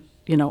dug in,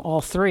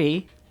 all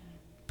three,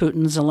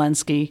 Putin,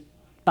 Zelensky,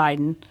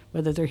 Biden,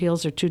 whether their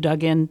heels are too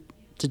dug in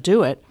to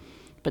do it.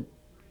 But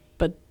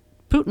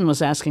Putin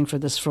was asking for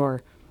this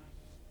for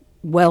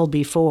well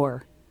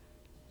before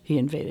he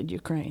invaded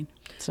Ukraine.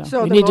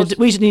 So we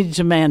needed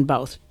to man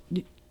both.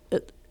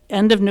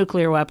 End of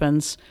nuclear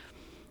weapons,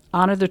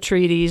 honor the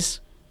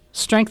treaties,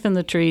 strengthen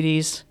the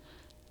treaties,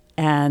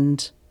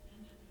 and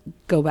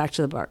go back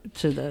to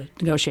the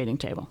negotiating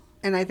table.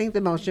 And I think the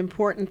most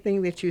important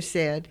thing that you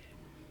said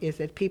is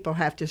that people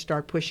have to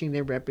start pushing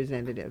their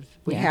representatives.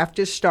 We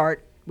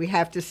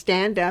have to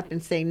stand up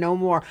and say no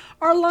more.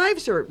 Our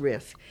lives are at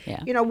risk.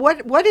 Yeah.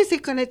 What is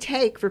it going to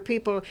take for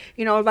people?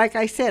 Like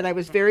I said, I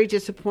was very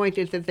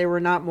disappointed that there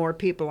were not more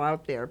people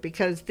out there,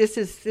 because this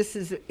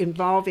is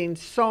involving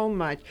so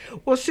much.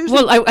 Well, Susan.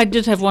 Well, I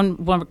did have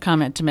one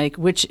comment to make,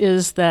 which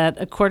is that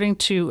according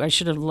to, I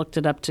should have looked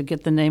it up to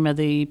get the name of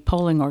the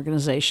polling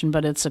organization,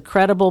 but it's a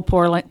credible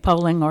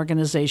polling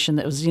organization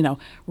that was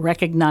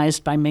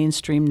recognized by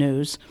mainstream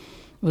news.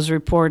 It was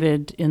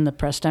reported in the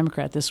Press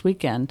Democrat this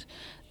weekend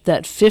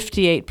that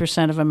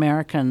 58% of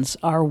Americans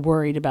are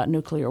worried about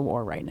nuclear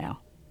war right now.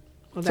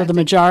 Well, so the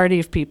majority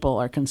of people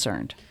are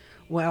concerned.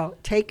 Well,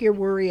 take your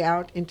worry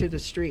out into the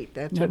street.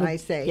 That's what I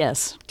say.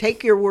 Yes.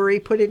 Take your worry,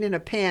 put it in a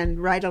pen,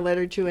 write a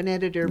letter to an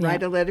editor,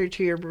 write a letter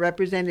to your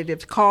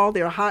representatives, call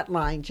their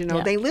hotlines.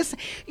 They listen.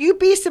 You'd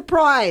be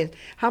surprised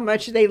how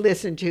much they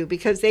listen to,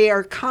 because they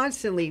are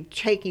constantly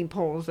taking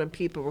polls of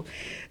people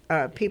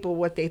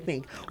what they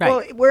think. Right.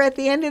 Well, we're at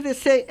the end of the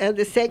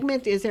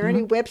segment. Is there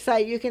any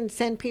website you can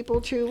send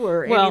people to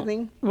or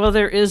anything? Well,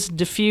 there is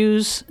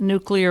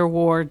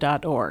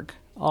diffusenuclearwar.org.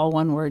 All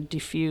one word,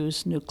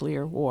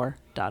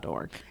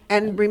 diffusenuclearwar.org.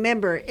 And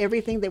remember,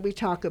 everything that we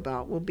talk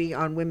about will be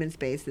on Women's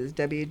Spaces,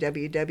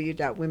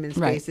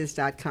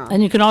 www.womenspaces.com.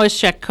 And you can always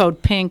check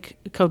Code Pink.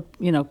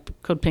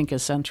 Code Pink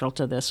is central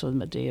to this with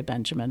Medea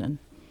Benjamin, and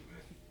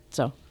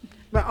so.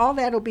 But all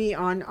that'll be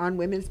on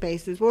Women's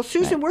Spaces. Well,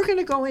 Susan, we're going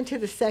to go into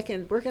the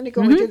second. We're going to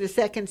go into the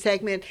second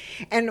segment,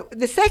 and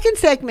the second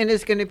segment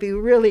is going to be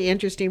really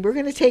interesting. We're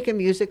going to take a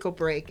musical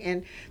break,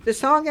 and the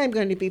song I'm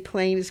going to be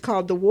playing is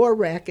called "The War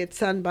Racket,"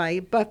 sung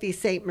by Buffy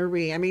St.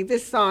 Marie. I mean,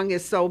 this song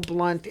is so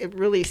blunt; it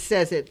really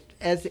says it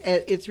as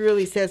it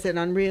really says it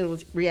on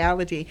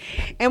reality.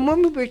 And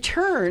when we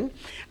return,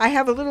 I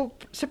have a little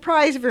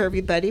surprise for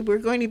everybody. We're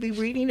going to be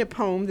reading a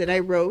poem that I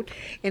wrote,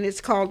 and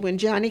it's called When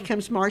Johnny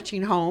Comes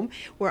Marching Home.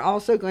 We're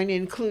also going to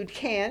include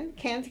Ken.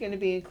 Ken's going to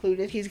be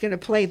included. He's going to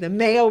play the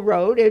male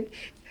road. It's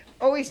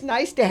always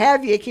nice to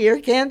have you here,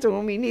 Ken, so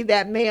when we need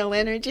that male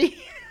energy.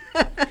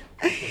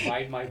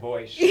 Provide my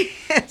voice.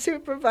 Yes, we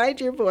provide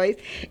your voice.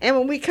 And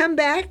when we come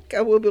back,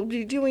 we'll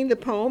be doing the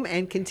poem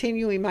and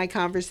continuing my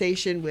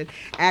conversation with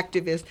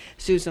activist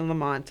Susan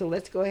Lamont. So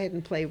let's go ahead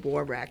and play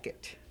War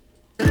Racket.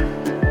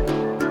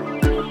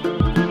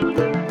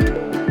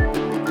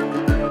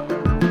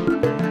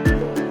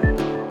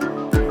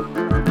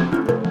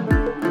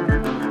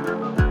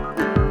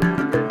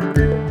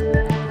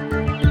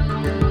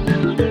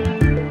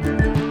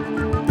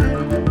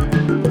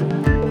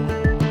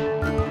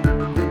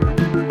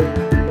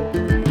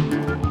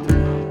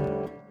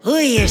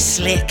 You're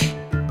slick,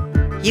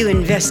 you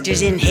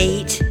investors in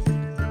hate,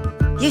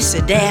 you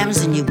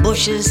Saddams and you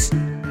Bushes,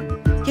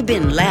 you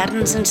Bin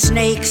Ladens and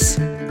snakes,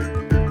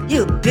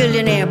 you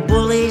billionaire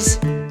bullies,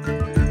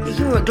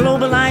 you're a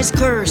globalized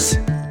curse.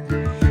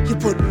 You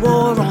put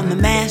war on the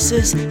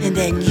masses and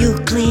then you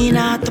clean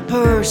out the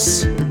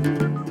purse.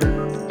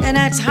 And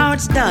that's how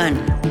it's done,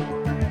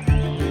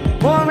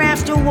 war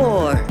after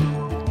war.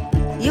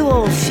 You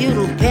old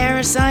feudal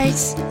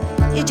parasites,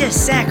 you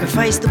just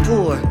sacrifice the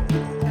poor.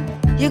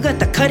 You got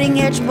the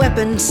cutting-edge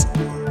weapons,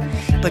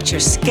 but your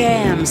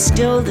scam's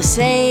still the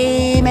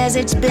same as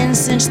it's been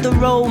since the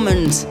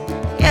Romans.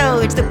 Yo,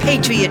 it's the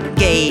patriot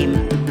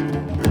game.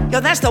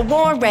 Yo, that's the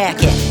war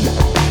racket.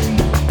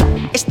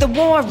 It's the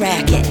war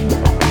racket.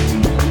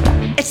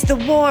 It's the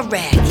war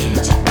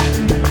racket.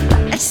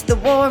 It's the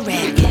war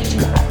racket.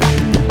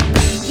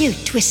 You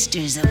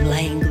twisters of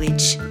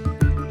language.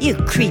 You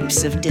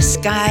creeps of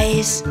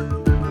disguise.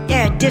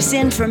 Yeah,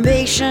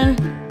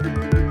 disinformation.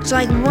 It's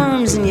like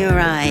worms in your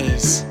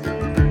eyes.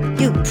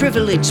 You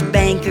privileged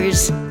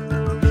bankers,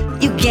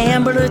 you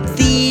gambler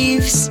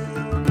thieves,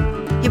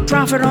 you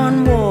profit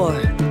on war.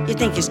 You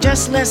think it's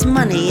just less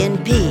money in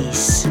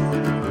peace.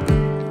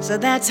 So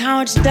that's how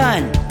it's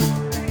done.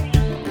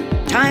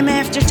 Time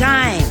after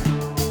time,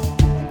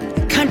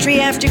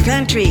 country after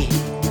country,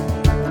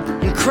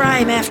 and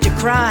crime after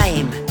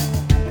crime.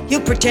 You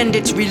pretend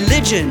it's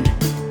religion,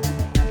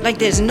 like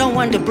there's no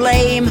one to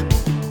blame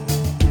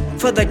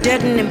for the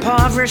dead and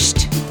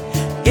impoverished.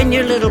 In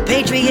your little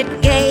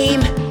patriot game,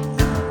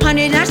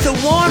 honey, that's the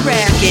war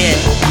racket.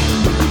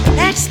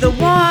 That's the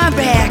war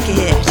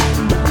racket.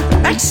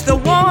 That's the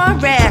war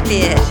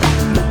racket.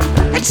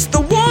 That's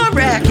the war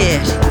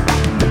racket.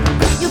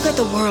 You got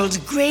the world's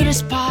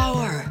greatest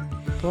power.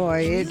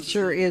 Boy, it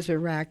sure is a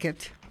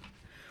racket.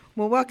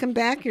 Well, welcome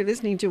back. You're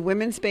listening to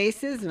Women's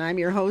Spaces, and I'm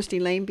your host,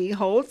 Elaine B.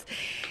 Holtz.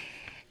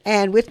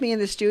 And with me in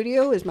the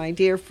studio is my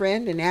dear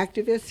friend and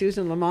activist,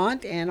 Susan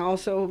Lamont, and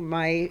also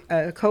my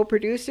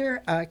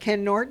co-producer,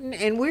 Ken Norton.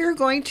 And we're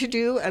going to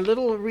do a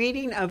little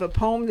reading of a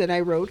poem that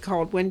I wrote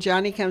called When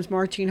Johnny Comes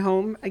Marching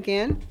Home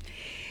Again.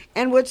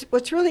 And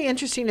what's really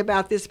interesting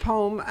about this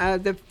poem,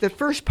 the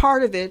first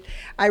part of it,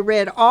 I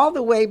read all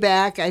the way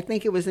back. I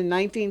think it was in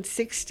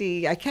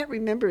 1960. I can't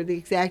remember the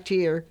exact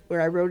year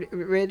where I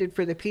read it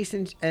for the Peace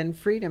and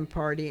Freedom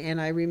Party. And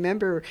I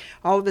remember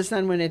all of a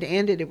sudden when it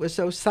ended, it was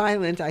so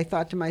silent. I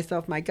thought to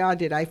myself, my God,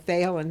 did I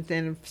fail? And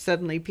then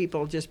suddenly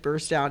people just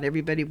burst out.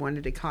 Everybody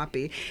wanted a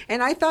copy.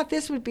 And I thought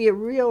this would be a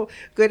real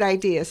good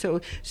idea. So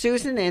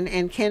Susan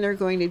and Ken are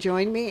going to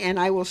join me, and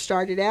I will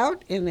start it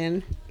out, and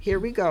then here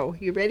we go.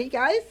 You ready,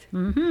 guys?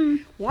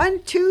 Mm-hmm.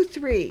 1, 2,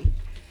 3.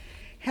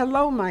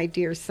 Hello, my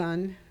dear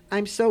son.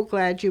 I'm so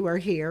glad you are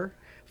here.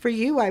 For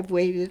you, I've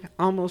waited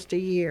almost a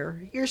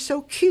year. You're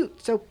so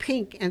cute, so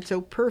pink, and so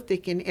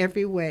perfect in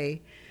every way.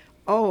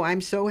 Oh,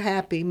 I'm so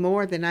happy,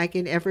 more than I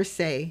can ever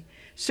say.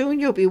 Soon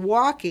you'll be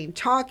walking,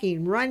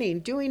 talking, running,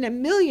 doing a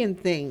million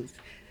things.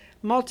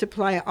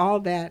 Multiply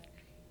all that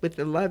with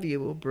the love you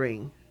will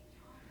bring.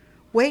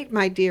 Wait,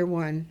 my dear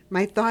one.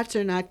 My thoughts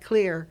are not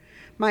clear.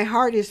 My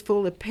heart is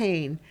full of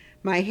pain,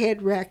 my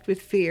head racked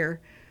with fear,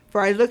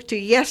 for I look to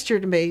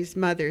yesterday's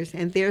mothers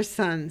and their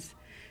sons.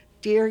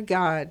 Dear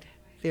God,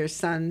 their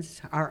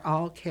sons are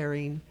all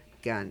carrying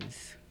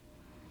guns.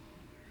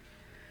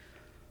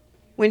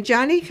 When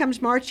Johnny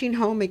comes marching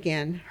home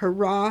again,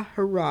 hurrah,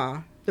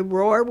 hurrah, the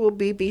roar will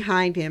be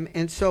behind him,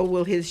 and so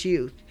will his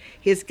youth.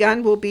 His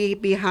gun will be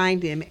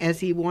behind him as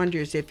he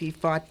wonders if he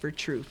fought for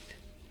truth.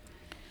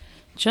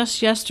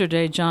 Just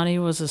yesterday, Johnny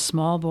was a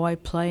small boy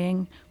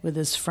playing with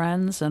his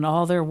friends and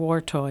all their war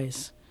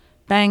toys.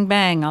 Bang,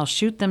 bang, I'll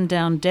shoot them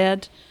down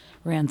dead,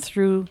 ran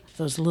through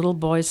those little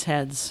boys'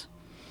 heads.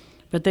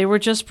 But they were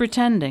just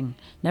pretending,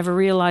 never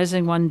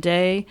realizing one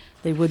day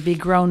they would be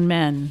grown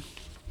men.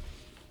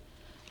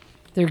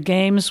 Their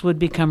games would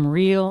become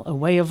real, a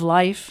way of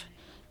life.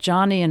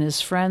 Johnny and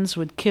his friends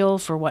would kill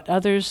for what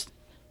others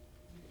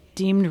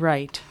deemed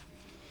right.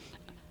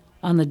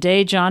 On the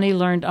day Johnny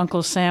learned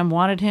Uncle Sam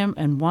wanted him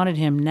and wanted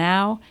him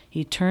now,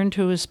 he turned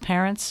to his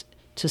parents,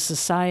 to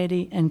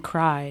society, and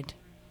cried,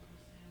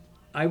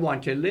 I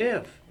want to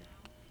live.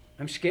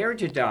 I'm scared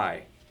to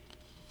die.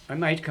 I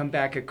might come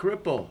back a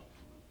cripple.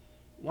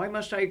 Why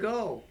must I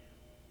go?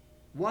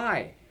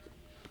 Why?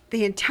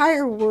 The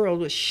entire world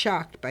was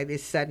shocked by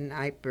this sudden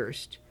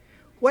outburst.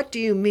 "What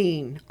do you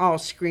mean?" all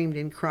screamed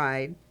and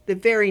cried. "The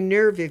very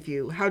nerve of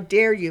you! How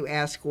dare you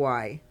ask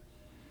why?"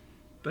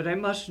 But I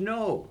must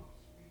know.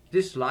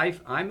 This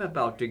life I'm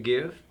about to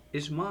give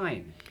is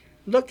mine.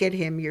 "Look at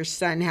him, your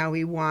son, how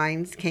he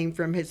whines," came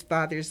from his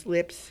father's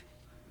lips.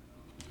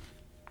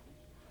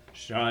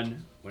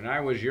 Son, when I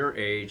was your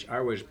age, I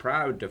was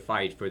proud to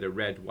fight for the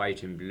red,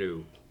 white, and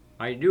blue.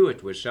 I knew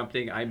it was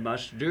something I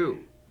must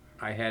do.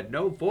 I had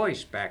no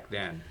voice back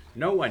then.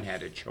 No one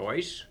had a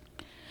choice.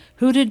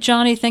 Who did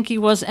Johnny think he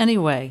was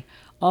anyway?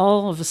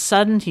 All of a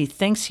sudden he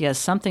thinks he has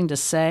something to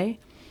say?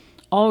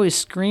 Always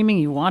screaming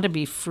you want to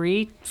be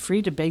free,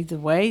 free to be the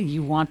way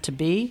you want to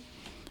be?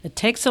 It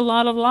takes a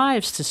lot of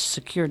lives to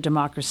secure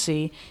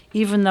democracy,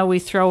 even though we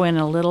throw in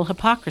a little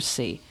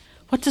hypocrisy.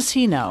 What does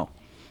he know?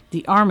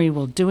 The army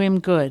will do him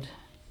good.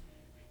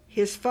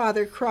 His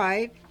father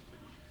cried.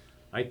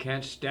 I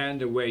can't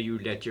stand the way you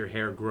let your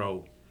hair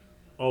grow,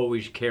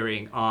 always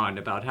carrying on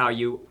about how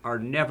you are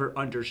never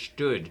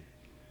understood.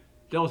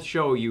 They'll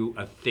show you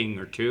a thing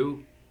or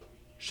two.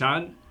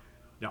 Son,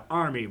 the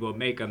army will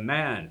make a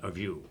man of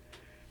you.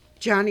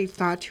 Johnny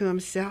thought to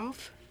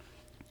himself.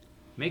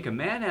 Make a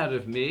man out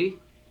of me?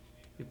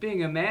 If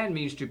being a man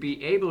means to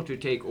be able to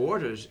take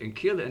orders and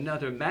kill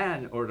another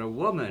man or a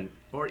woman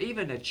or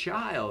even a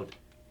child,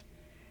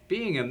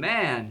 being a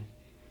man,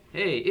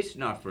 hey, it's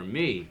not for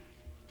me.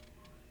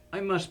 I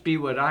must be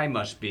what I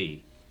must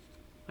be.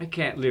 I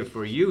can't live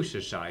for you,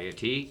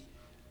 society.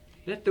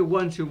 Let the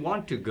ones who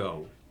want to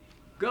go.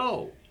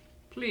 Go.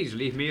 Please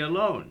leave me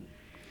alone.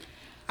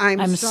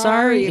 I'm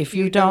sorry if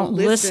you don't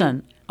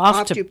listen.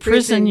 Off to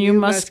prison you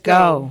must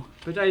go.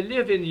 But I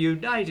live in the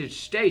United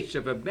States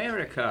of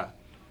America.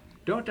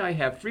 Don't I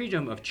have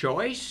freedom of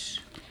choice?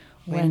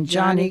 When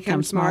Johnny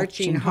comes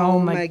marching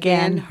home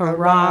again,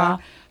 hurrah,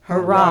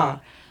 hurrah.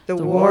 The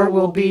war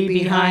will be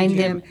behind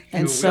him,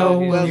 and so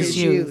will his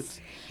youth.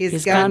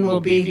 His gun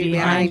will be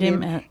behind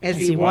him as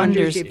he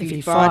wonders if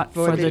he fought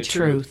for the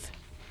truth.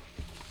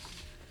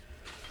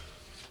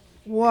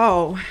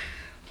 Whoa.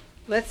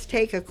 Let's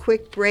take a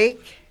quick break,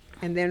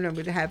 and then I'm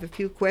going to have a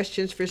few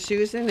questions for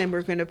Susan, and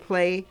we're going to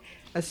play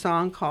a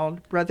song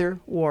called Brother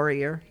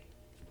Warrior.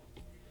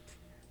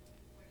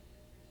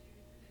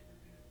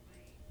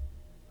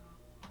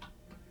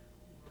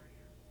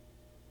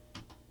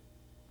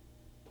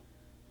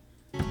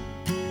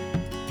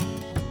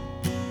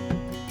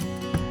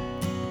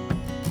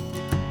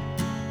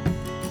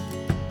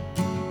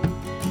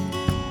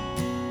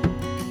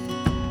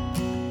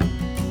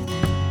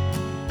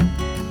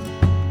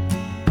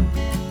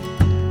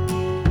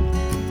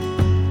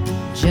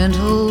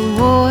 Gentle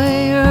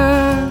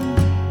warrior,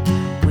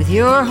 with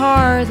your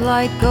heart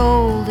like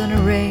gold and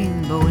a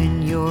rainbow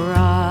in your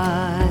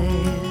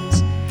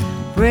eyes.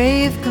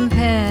 Brave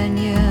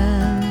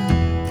companion,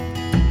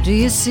 do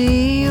you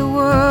see a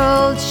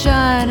world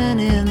shining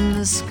in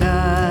the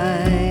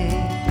sky?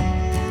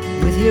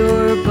 With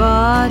your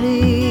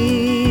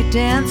body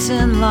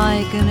dancing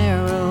like an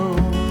arrow,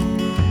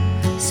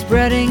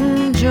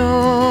 spreading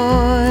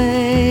joy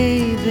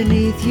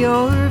beneath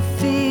your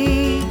feet,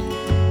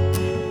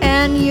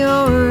 and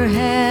your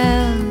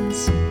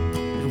hands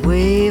that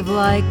wave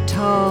like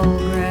tall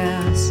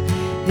grass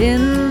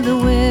in the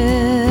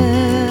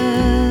wind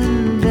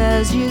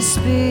as you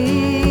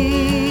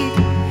speak,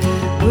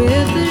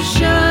 with the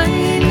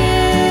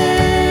shyness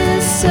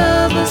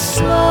of a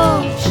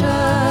small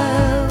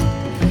child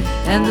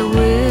and the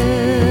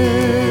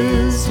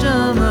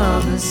wisdom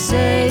of a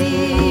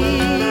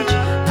sage.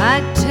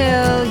 I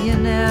tell you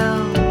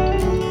now,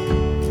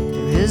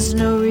 there is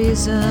no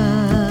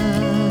reason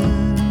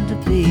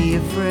be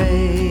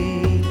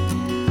afraid.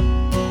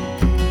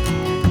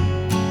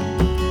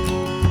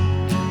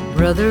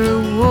 Brother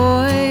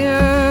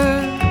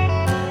warrior,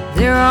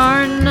 there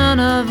are none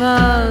of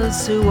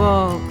us who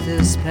walk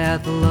this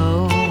path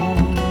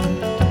alone.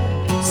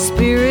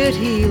 Spirit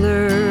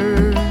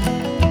healer,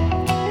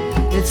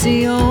 it's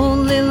the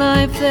only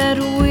life that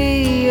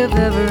we have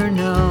ever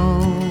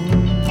known.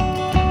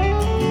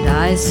 And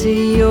I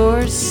see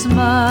your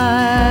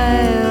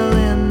smile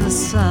in the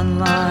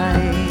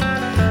sunlight,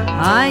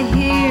 I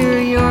hear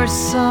your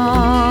songs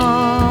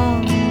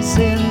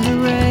in the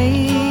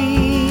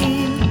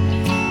rain,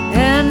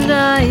 and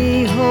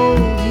I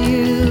hold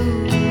you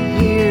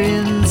here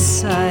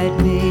inside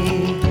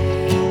me.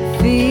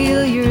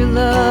 Feel your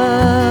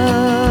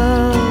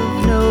love,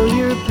 know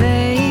your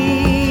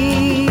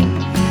pain.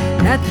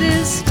 At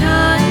this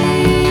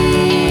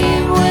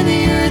time when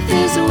the earth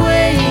is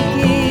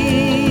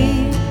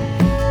waking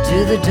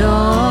to the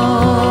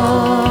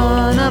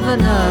dawn of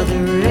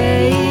another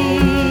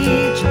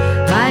age,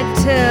 I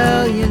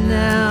tell you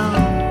now,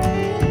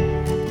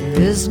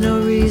 there is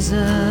no reason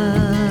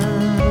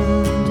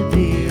to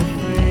be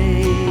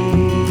afraid.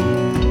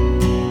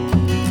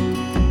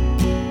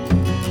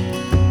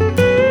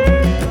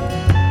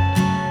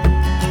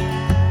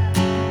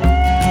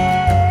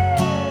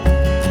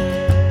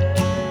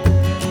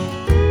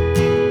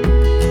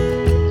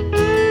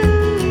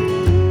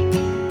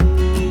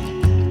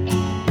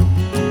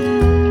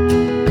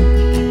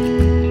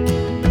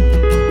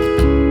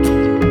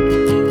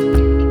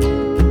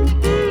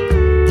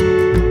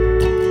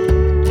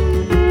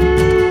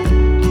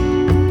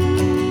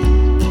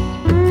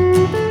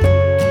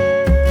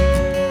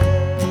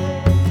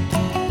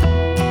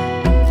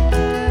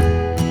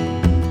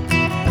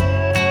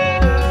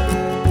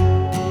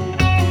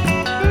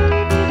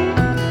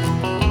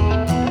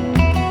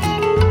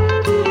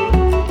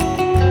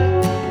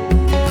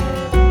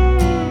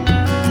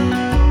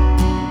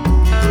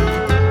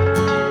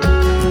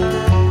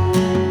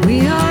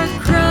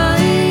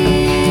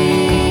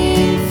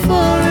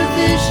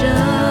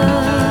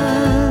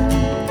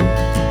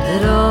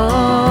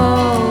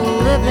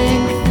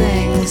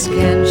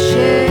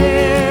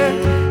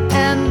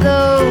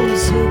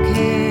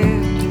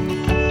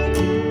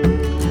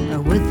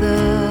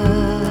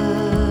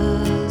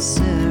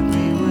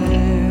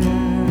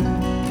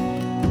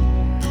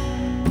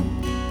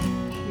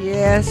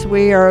 Yes,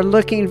 we are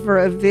looking for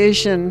a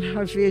vision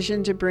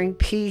to bring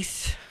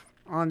peace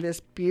on this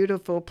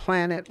beautiful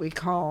planet we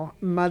call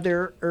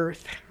Mother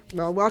Earth.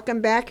 Well,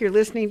 welcome back. You're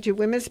listening to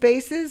Women's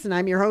Spaces, and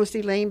I'm your host,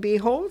 Elaine B.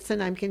 Holtz,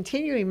 and I'm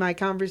continuing my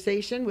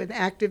conversation with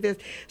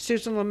activist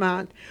Susan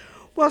Lamont.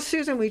 Well,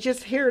 Susan, we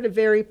just heard a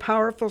very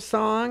powerful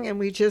song, and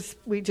we just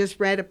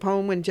read a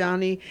poem, When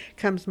Johnny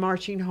Comes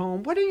Marching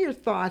Home. What are your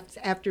thoughts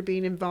after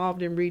being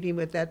involved in reading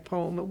with that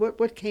poem?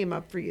 What came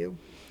up for you?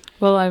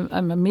 Well,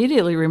 I'm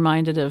immediately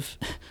reminded of,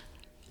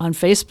 on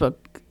Facebook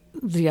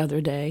the other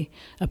day,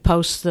 a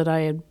post that I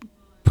had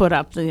put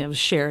up that was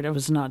shared. It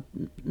was not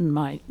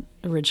my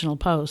original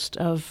post,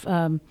 of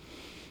a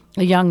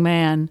young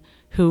man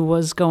who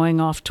was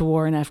going off to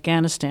war in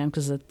Afghanistan,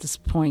 because at this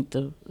point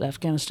the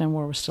Afghanistan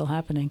war was still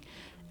happening,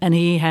 and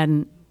he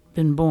hadn't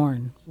been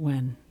born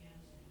when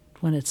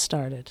it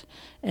started.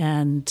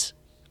 And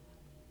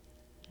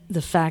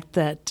the fact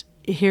that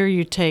here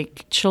you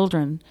take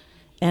children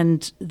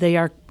and they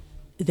are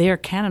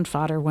cannon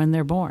fodder when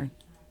they're born.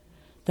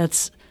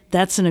 That's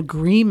an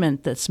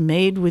agreement that's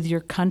made with your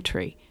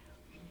country,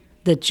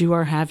 that you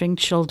are having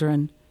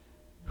children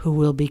who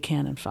will be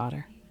cannon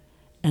fodder.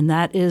 And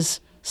that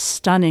is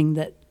stunning,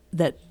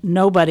 that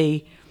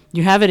nobody,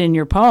 you have it in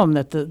your poem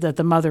that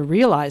the mother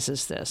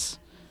realizes this.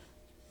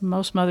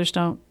 Most mothers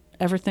don't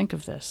ever think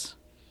of this.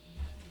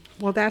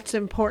 Well, that's the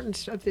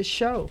importance of this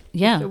show.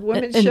 Yeah. The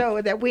women's show,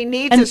 that we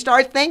need to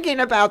start thinking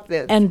about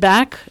this. And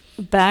back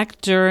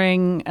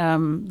during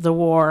the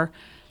war,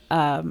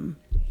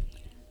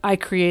 I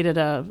created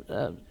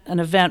an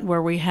event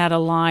where we had a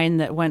line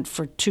that went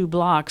for 2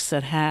 blocks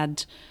that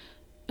had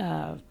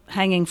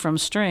hanging from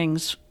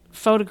strings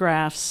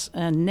photographs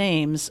and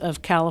names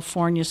of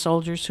California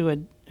soldiers who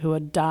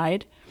had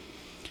died.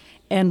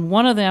 And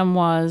one of them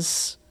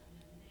was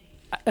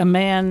a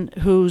man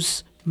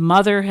whose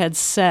mother had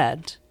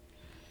said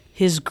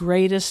his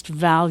greatest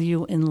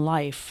value in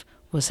life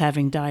was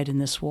having died in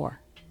this war.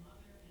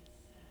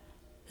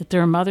 That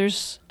there are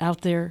mothers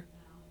out there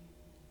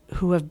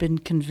who have been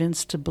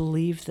convinced to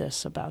believe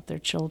this about their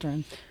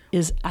children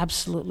is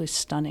absolutely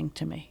stunning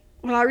to me.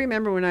 Well, I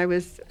remember when I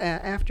was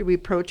after we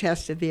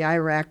protested the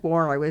Iraq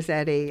War, I was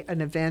at an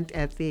event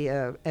at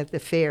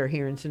the fair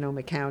here in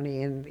Sonoma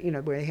County, and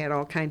where they had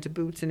all kinds of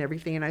boots and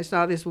everything. And I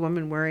saw this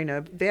woman wearing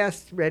a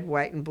vest, red,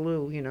 white, and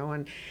blue.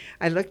 And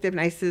I looked at her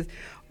and I said,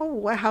 "Oh,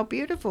 wow, how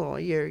beautiful!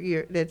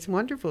 That's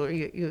wonderful.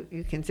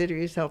 You consider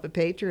yourself a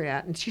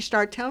patriot." And she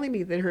started telling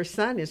me that her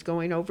son is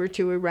going over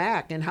to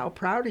Iraq and how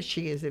proud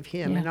she is of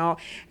him and all.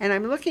 And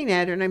I'm looking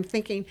at her and I'm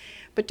thinking,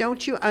 but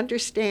don't you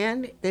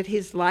understand that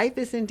his life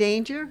is in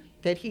danger?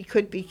 That he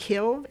could be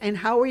killed, and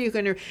how are you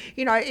going to,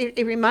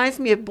 it reminds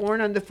me of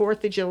Born on the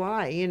 4th of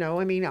July,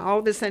 all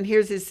of a sudden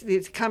here's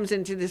this comes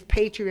into this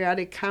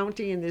patriotic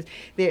county, and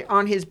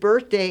on his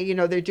birthday,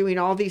 they're doing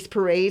all these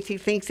parades, he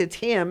thinks it's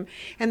him,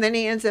 and then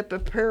he ends up a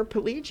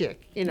paraplegic,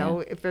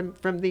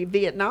 from the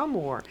Vietnam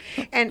War.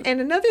 And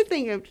another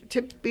thing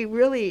to be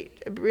really,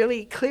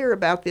 really clear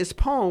about this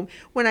poem,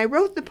 when I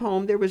wrote the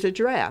poem, there was a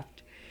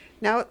draft.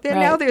 Now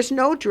there's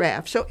no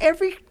draft, so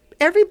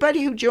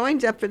everybody who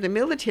joins up for the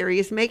military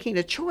is making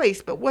a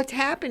choice, but what's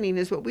happening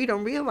is what we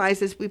don't realize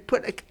is we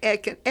put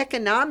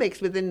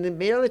economics within the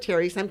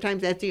military.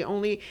 Sometimes that's the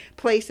only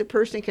place a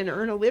person can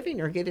earn a living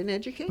or get an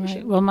education.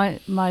 Right. Well,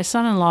 my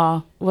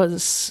son-in-law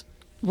was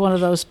one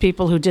of those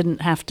people who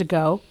didn't have to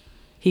go.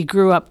 He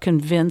grew up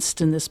convinced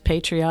in this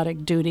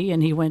patriotic duty,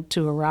 and he went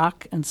to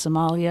Iraq and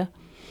Somalia.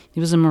 He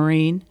was a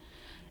Marine,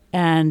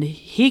 and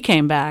he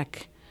came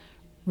back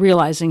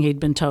realizing he'd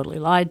been totally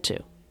lied to,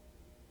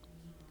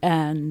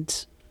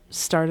 and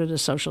started a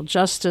social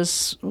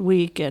justice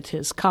week at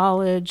his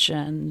college,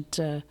 and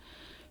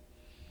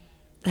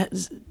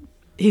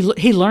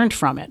he learned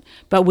from it.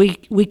 But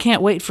we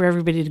can't wait for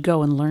everybody to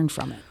go and learn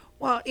from it.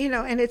 Well,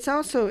 and it's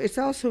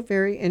also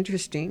very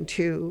interesting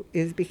too,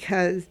 is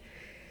because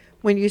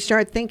when you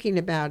start thinking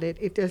about it,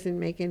 it doesn't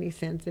make any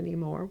sense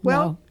anymore.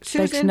 Well, no,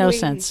 Susan, makes no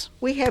sense.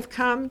 We have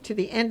come to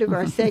the end of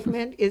our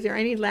segment. Is there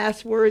any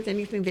last words,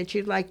 anything that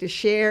you'd like to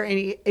share,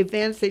 any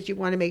events that you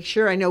want to make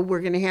sure? I know we're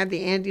going to have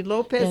the Andy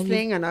Lopez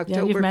thing on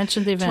October you've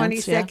mentioned the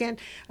events, 22nd. Yeah.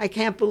 I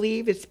can't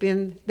believe it's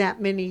been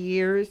that many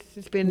years.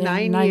 It's been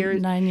 9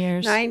 years. 9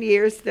 years. 9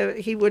 years.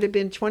 He would have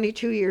been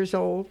 22 years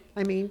old.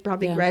 I mean,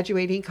 probably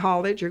graduating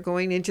college or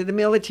going into the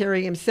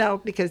military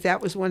himself, because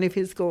that was one of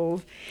his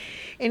goals.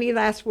 Any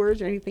last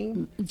words or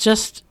anything?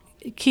 Just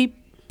keep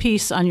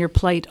peace on your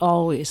plate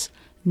always.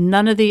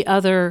 None of the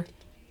other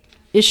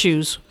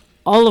issues,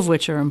 all of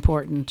which are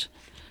important,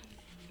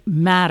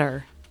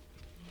 matter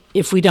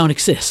if we don't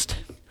exist.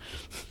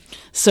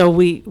 So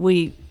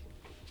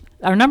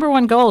our number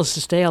one goal is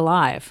to stay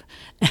alive,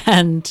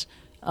 and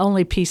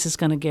only peace is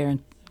going to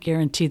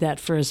guarantee that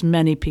for as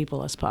many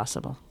people as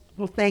possible.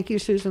 Well, thank you,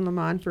 Susan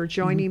Lamont, for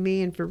joining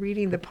me and for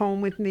reading the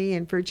poem with me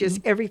and for just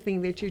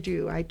everything that you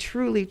do. I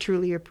truly,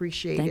 truly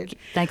appreciate it.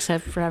 Thanks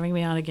for having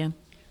me on again.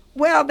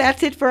 Well,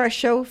 that's it for our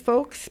show,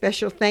 folks.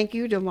 Special thank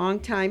you to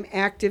longtime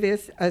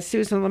activist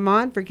Susan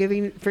Lamont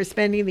for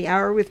spending the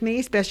hour with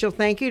me. Special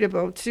thank you to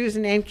both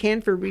Susan and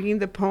Ken for reading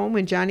the poem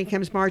When Johnny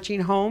Comes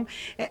Marching Home.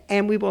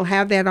 And we will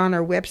have that on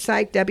our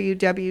website,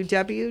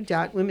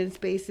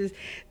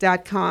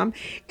 www.womenspaces.com.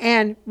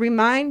 And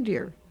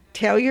reminder,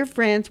 tell your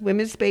friends,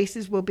 Women's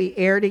Spaces will be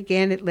aired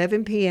again at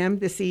 11 p.m.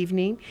 this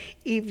evening.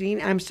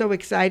 I'm so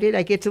excited.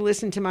 I get to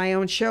listen to my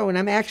own show, and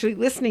I'm actually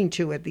listening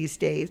to it these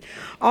days.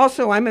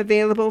 Also, I'm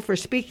available for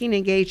speaking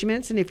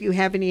engagements, and if you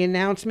have any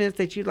announcements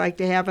that you'd like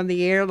to have on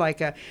the air,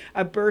 like a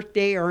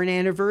birthday or an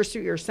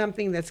anniversary or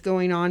something that's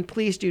going on,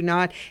 please do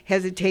not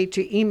hesitate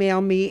to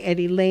email me at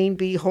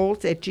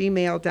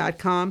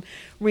elainebholtz@gmail.com.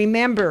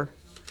 Remember,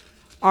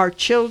 our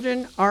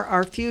children are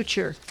our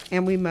future,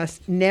 and we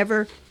must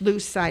never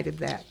lose sight of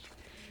that.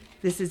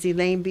 This is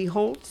Elaine B.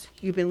 Holtz.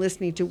 You've been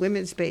listening to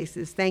Women's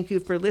Spaces. Thank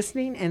you for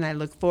listening, and I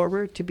look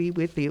forward to be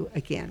with you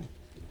again.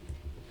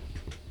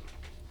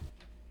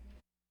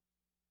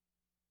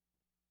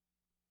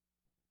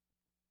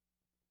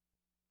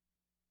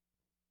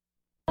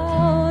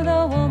 Oh,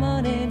 the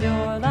woman in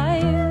your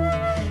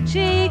life,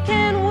 she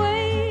can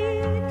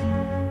wait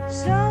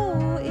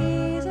so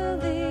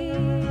easily.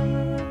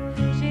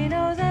 She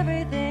knows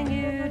everything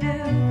you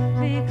do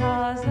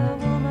because the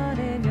woman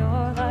in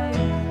your life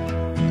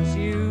is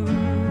you.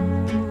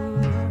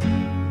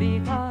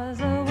 Because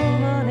the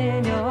woman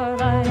in your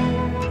life,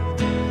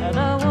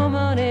 the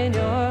woman in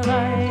your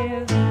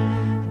life,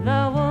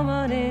 the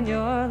woman in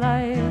your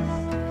life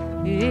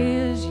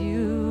is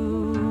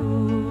you.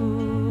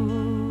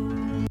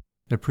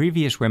 The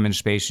previous Women's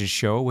Spaces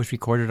show was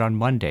recorded on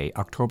Monday,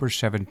 October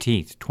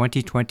 17th,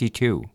 2022.